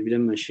to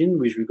Dividend Machine,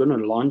 which we're going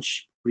to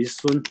launch pretty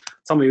soon.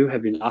 Some of you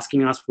have been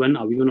asking us when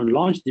are we going to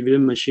launch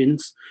Dividend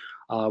Machines,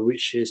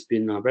 which has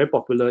been very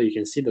popular. You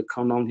can see the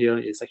countdown here.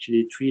 It's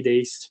actually 3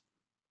 days,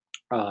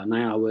 9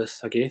 hours.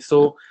 Okay,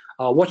 so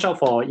watch out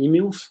for our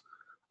emails.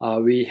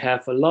 We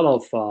have a lot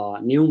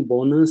of new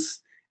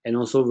bonus and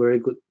also very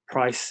good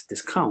price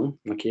discount.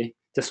 Okay,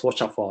 just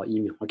watch out for our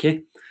email.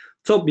 Okay,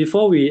 so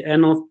before we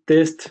end off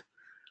this,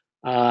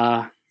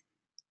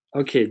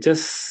 okay,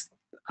 just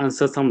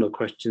answer some of the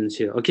questions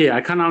here. Okay,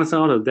 I can't answer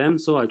all of them,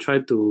 so I try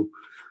to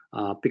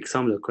pick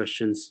some of the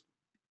questions.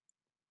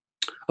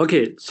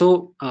 Okay,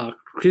 so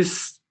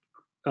Chris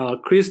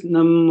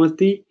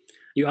Namati,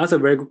 you asked a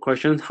very good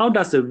question. How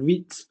does the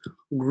REITs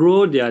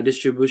grow their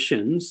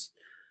distributions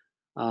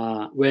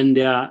when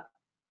they are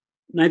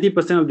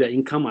 90% of their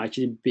income are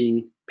actually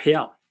being paid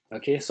out?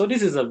 Okay, so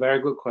this is a very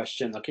good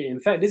question. Okay, in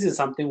fact, this is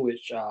something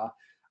which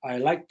I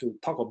like to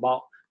talk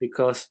about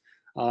because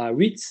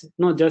REITs,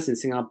 not just in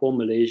Singapore,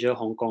 Malaysia,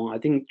 Hong Kong, I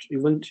think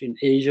even in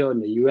Asia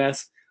and the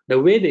US, the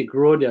way they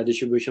grow their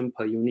distribution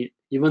per unit,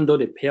 even though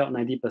they pay out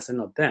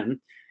 90% of them,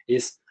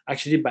 is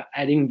actually by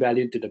adding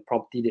value to the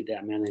property that they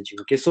are managing.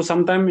 Okay, so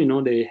sometimes, you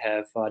know, they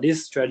have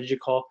this strategy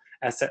called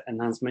asset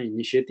enhancement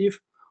initiative,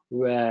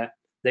 where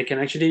they can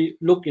actually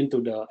look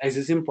into the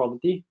existing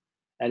property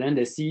and then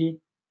they see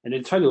and they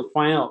try to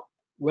find out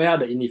where are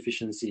the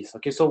inefficiencies.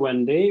 Okay, so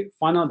when they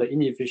find out the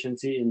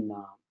inefficiency in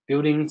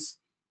buildings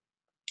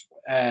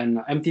and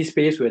empty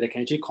space where they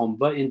can actually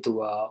convert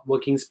into a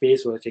working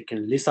space where they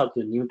can lease out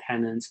to new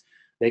tenants,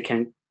 they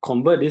can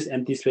convert this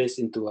empty space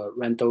into a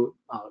rental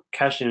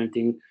cash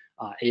generating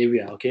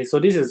area. Okay, so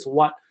this is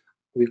what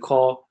we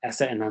call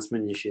asset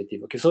enhancement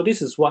initiative. Okay, so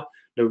this is what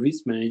the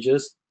REITs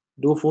managers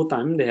do full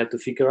time. They have to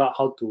figure out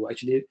how to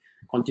actually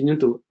continue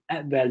to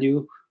add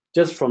value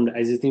just from the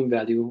existing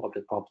value of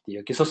the property.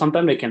 Okay, so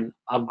sometimes they can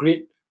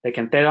upgrade, they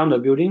can tear down the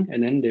building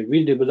and then they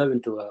redevelop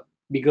into a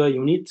bigger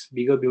units,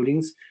 bigger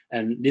buildings,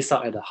 and lease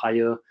out at a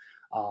higher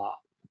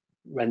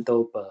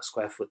rental per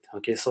square foot.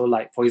 Okay, so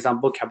like for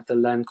example, Capital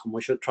Land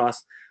Commercial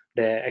Trust,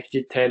 they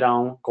actually tear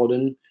down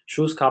Golden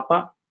Shoes car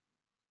park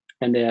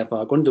and they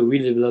are going to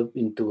redevelop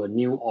into a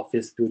new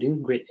office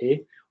building, grade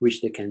A,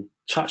 which they can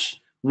charge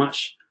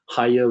much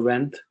higher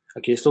rent.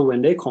 Okay, so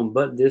when they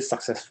convert this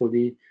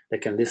successfully, they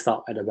can list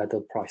out at a better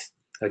price.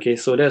 Okay,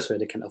 so that's where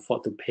they can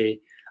afford to pay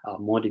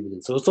more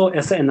dividends. So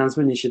asset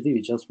enhancement initiative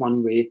is just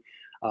one way.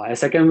 A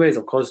second way is,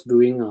 of course,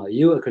 doing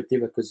yield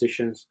accretive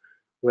acquisitions,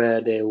 where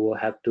they will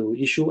have to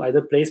issue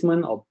either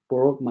placement or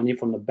borrow money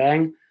from the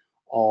bank,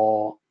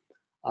 or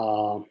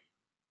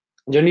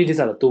generally these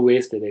are the two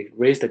ways that they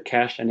raise the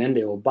cash, and then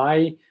they will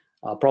buy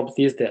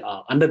properties that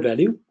are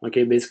undervalued.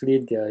 Okay, basically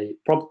the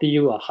property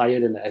yield are higher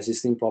than the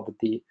existing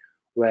property,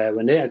 where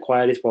when they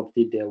acquire this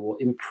property, they will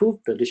improve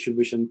the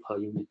distribution per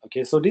unit.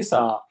 Okay, so these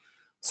are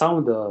some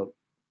of the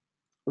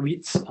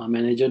REITs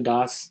manager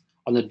does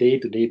on a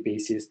day-to-day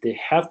basis. They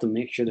have to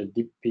make sure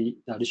the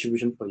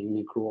distribution per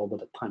unit grow over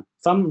the time.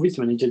 Some REITs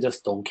managers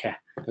just don't care.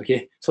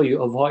 Okay, so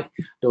you avoid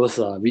those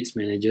REITs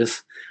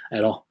managers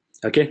at all.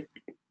 Okay.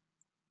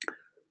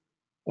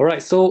 All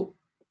right, so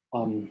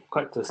I'm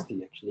quite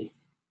thirsty actually.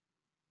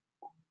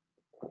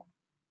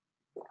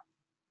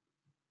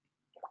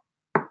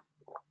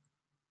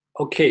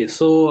 Okay,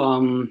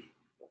 so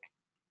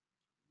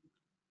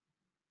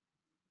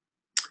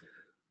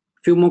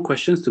few more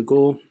questions to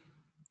go.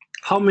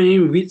 how many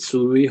REITs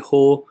will we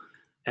hold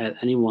at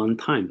any one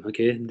time?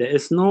 Okay, there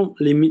is no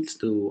limits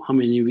to how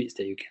many REITs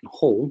that you can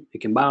hold. You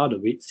can buy all the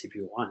REITs if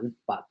you want,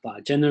 but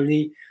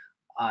generally,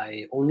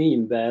 I only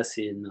invest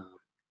in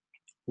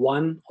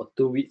one or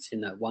two REITs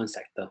in one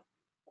sector,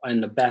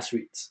 and the best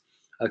REITs.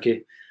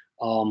 Okay,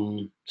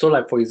 so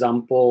like for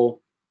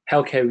example,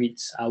 healthcare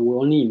REITs, I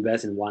will only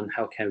invest in one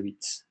healthcare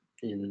REITs.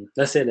 In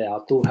let's say there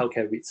are two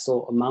healthcare REITs,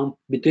 so among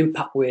between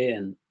Parkway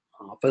and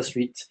First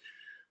REIT,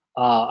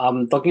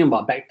 I'm talking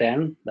about back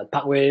then. The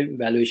Parkway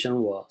valuation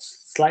was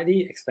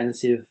slightly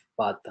expensive,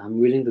 but I'm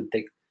willing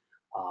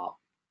uh,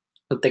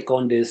 to take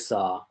on this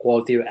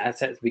quality of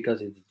assets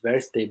because it's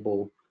very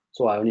stable.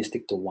 So I only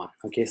stick to one.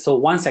 Okay, so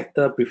one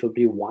sector,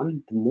 preferably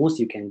one. The most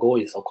you can go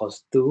is of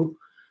course two.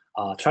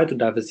 Try to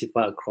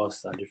diversify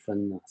across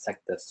different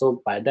sectors.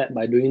 So by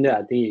doing that,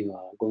 I think you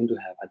are going to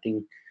have, I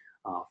think,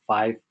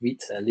 five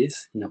REITs at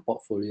least in a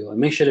portfolio, and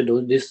make sure that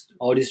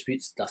all these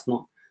REITs does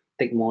not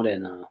take more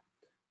than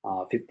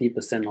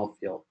 50% of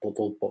your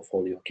total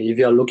portfolio. Okay, if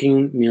you are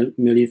looking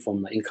merely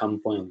from the income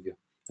point of view.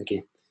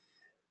 Okay,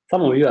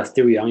 some of you are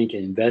still young, you can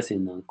invest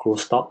in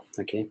closed stock.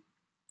 Okay,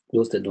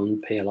 those that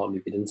don't pay a lot of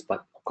dividends.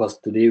 But of course,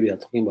 today we are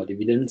talking about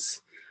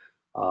dividends.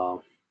 Uh,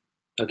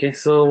 okay,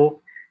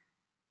 so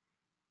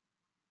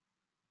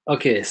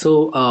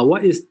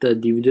what is the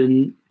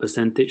dividend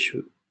percentage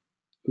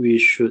we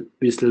should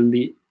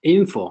reasonably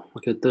aim for?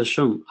 Okay,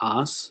 Tersheng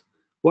asks,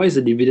 what is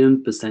the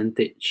dividend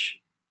percentage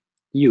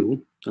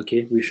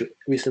we should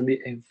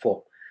reasonably aim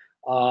for?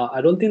 I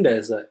don't think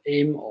there's an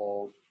aim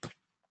or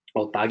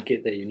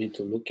target that you need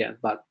to look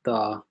at, but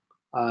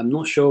I'm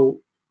not sure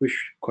which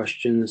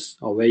questions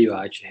or where you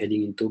are actually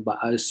heading into, but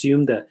I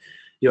assume that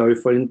you're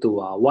referring to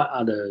what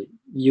are the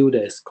yield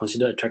that is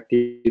considered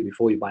attractive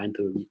before you buy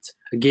into REITs.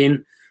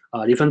 Again,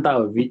 different type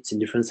of REITs in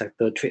different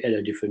sector trade at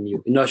a different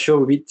yield.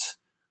 Industrial REITs,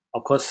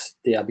 of course,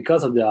 they are,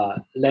 because of their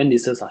land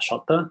leases are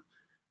shorter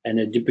and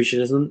the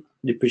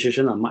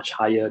depreciation are much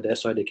higher.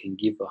 That's why they can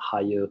give a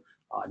higher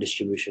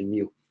distribution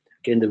yield.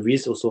 Again, the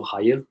risk also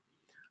higher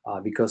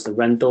because the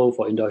rental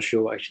for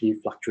industrial actually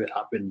fluctuate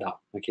up and down.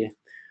 Okay,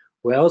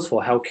 whereas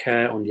for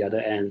healthcare, on the other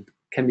end,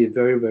 can be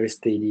very, very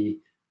steady.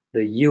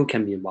 The yield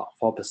can be about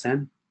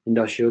 4%.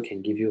 Industrial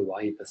can give you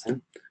about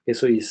 8%. Okay,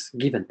 so it's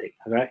give and take.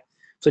 All right.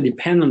 So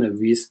depend on the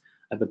risk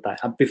appetite.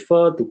 I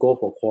prefer to go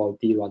for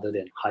quality rather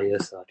than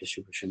highest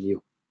distribution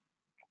yield.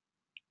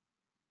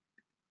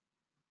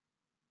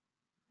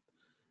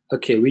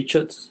 Okay,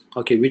 Richard.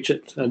 Okay,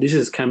 Richard. This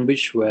is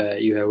Cambridge, where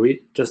you have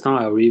just now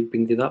I already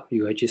picked it up.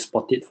 You actually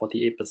spotted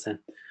 48%,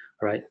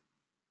 right?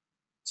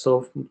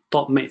 So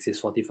top max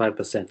is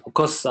 45%. Of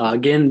course,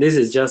 again, this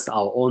is just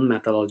our own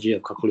methodology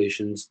of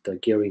calculations, the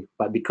gearing.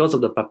 But because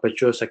of the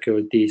perpetual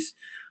securities,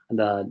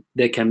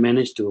 they can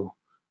manage to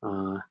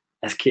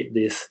escape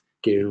this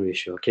gearing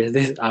ratio. Okay,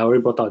 this I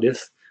already brought out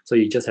this, so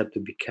you just have to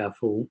be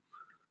careful.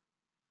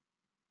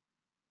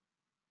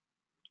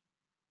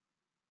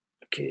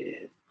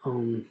 Okay.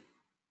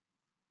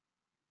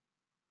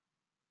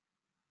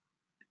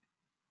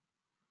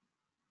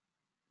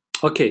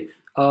 Okay,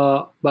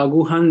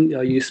 Baguhan,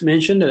 you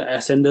mentioned that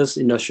Ascendas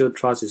Industrial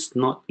Trust is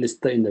not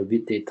listed in the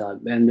REIT data,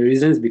 and the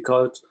reason is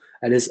because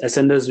at least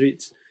Ascendas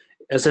REITs,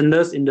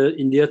 Ascendas in the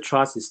India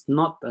Trust is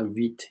not a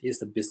REIT,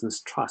 it's a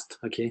business trust.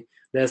 Okay,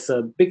 there's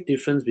a big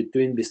difference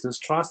between business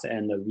trust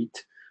and the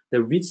REIT. The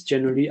REITs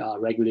generally are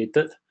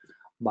regulated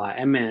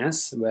by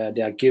MAS, where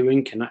their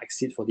gearing cannot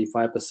exceed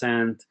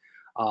 45%,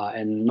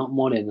 and not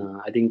more than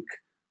I think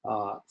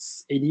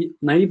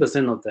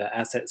 90% of the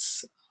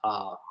assets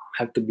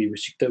have to be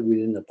restricted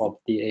within the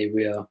property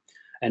area,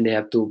 and they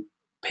have to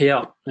pay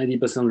out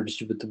 90% of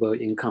distributable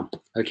income.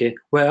 Okay,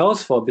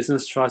 whereas for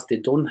business trust, they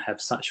don't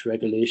have such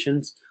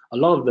regulations. A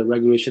lot of the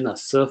regulations are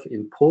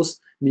self-imposed,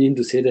 meaning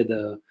to say that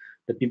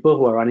the people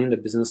who are running the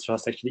business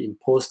trust actually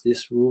impose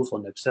these rules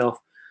on themselves,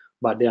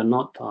 but they are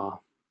not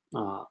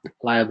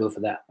liable for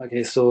that.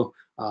 Okay, so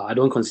I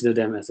don't consider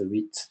them as a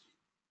REIT.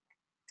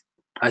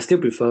 I still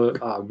prefer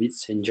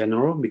REITs in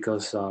general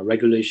because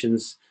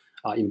regulations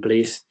are in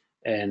place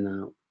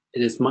and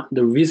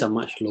the risks are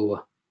much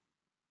lower.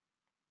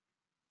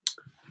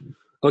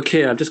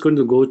 Okay, I'm just going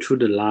to go through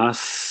the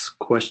last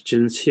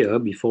questions here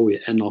before we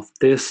end off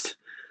this.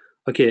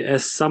 Okay,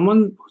 as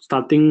someone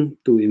starting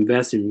to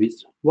invest in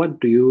REITs, what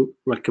do you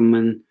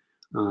recommend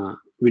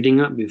reading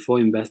up before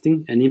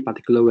investing? Any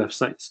particular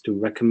websites to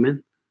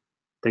recommend?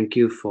 Thank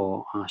you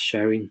for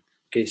sharing.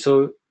 Okay,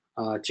 so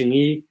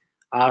Jingyi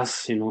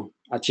asks,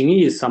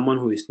 Jingyi is someone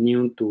who is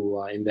new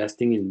to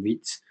investing in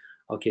REITs.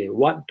 Okay,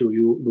 what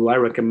do I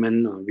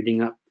recommend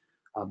reading up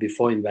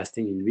before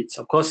investing in REITs?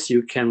 Of course,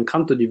 you can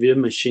come to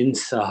Dividend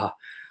Machines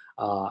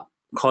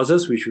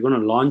courses, which we're going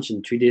to launch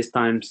in 3 days'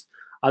 times.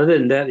 Other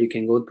than that, you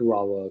can go to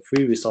our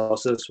free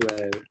resources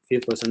where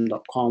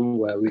fifthperson.com,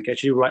 where we can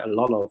actually write a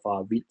lot of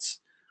REITs.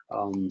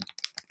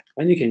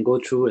 And you can go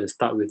through and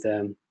start with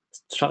them,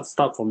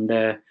 start from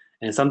there.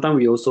 And sometimes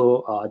we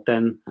also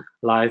attend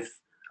live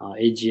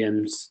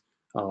AGMs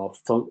of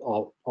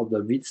the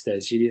REITs that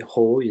actually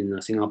hold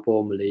in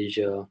Singapore,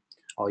 Malaysia,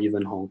 or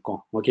even Hong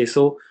Kong. Okay,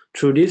 so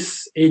through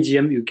this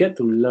AGM, you get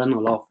to learn a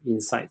lot of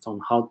insights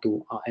on how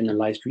to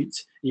analyze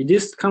REITs. In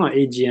this kind of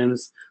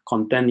AGM's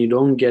content, you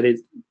don't get it,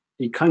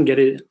 you can't get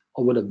it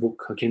over the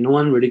book. Okay, no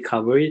one really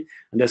cover it,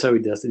 and that's why we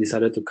just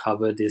decided to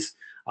cover these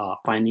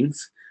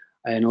findings.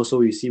 And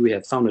also, you see, we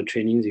have some of the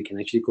trainings, you can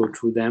actually go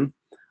through them.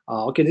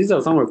 Okay, these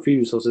are some of the free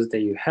resources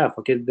that you have.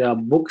 Okay, there are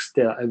books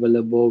that are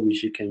available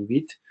which you can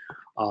read,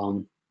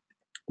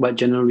 but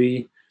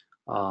generally,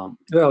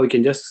 well, we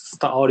can just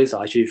start. All these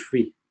are actually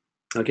free.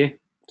 Okay,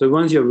 so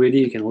once you're ready,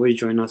 you can always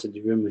join us at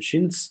different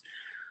machines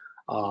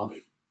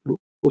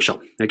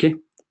bookshop. Okay,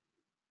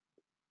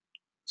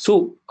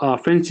 so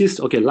Francis,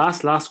 okay,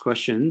 last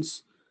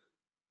questions.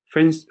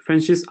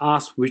 Francis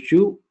asked, would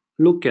you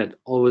look at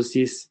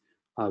overseas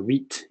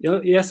REIT?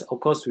 Yes, of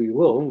course we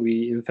will.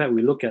 In fact,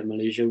 we look at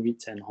Malaysia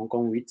REITs and Hong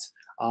Kong REITs.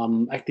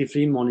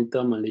 Actively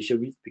monitor Malaysia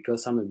REITs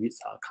because some of the REITs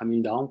are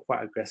coming down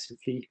quite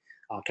aggressively.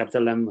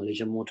 CapitaLand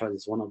Malaysia Motors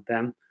is one of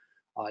them.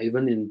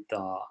 Even in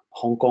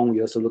Hong Kong,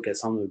 we also look at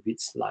some of the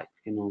REITs like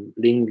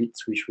Link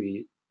REITs, which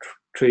we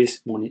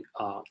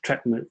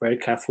track very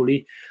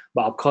carefully.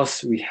 But of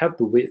course, we have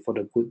to wait for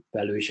the good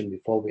valuation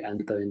before we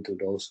enter into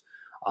those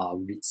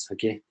REITs.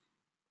 Okay.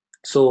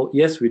 So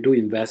yes, we do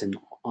invest in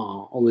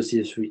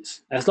overseas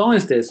REITs. As long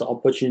as there's an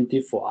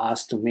opportunity for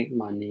us to make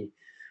money,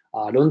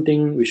 I don't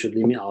think we should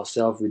limit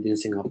ourselves within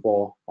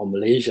Singapore or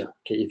Malaysia.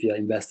 Okay, if you're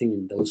investing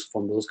in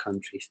from those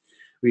countries,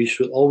 we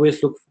should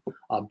always look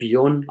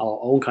beyond our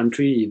own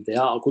country. If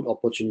there are good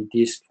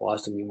opportunities for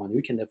us to make money,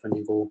 we can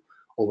definitely go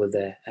over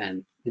there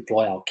and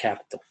deploy our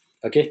capital.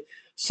 Okay,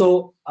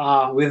 so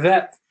with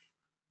that,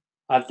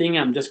 I think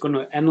I'm just going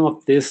to end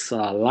off this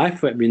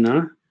live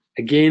webinar.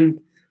 Again,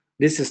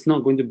 this is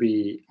not going to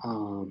be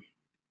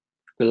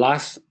the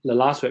last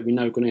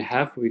webinar we're going to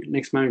have.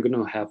 Next month we're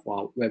going to have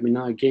our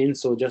webinar again.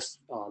 So just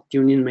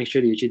tune in. Make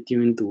sure you actually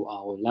tune into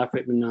our live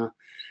webinar.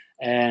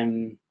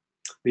 And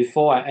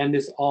before I end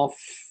this off,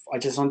 I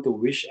just want to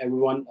wish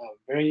everyone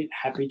a very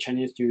happy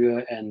Chinese New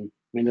Year, and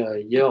may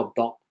the year of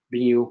dog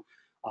bring you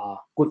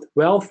good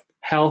wealth,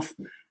 health,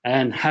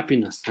 and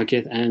happiness.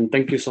 Okay, and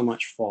thank you so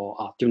much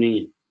for tuning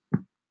in.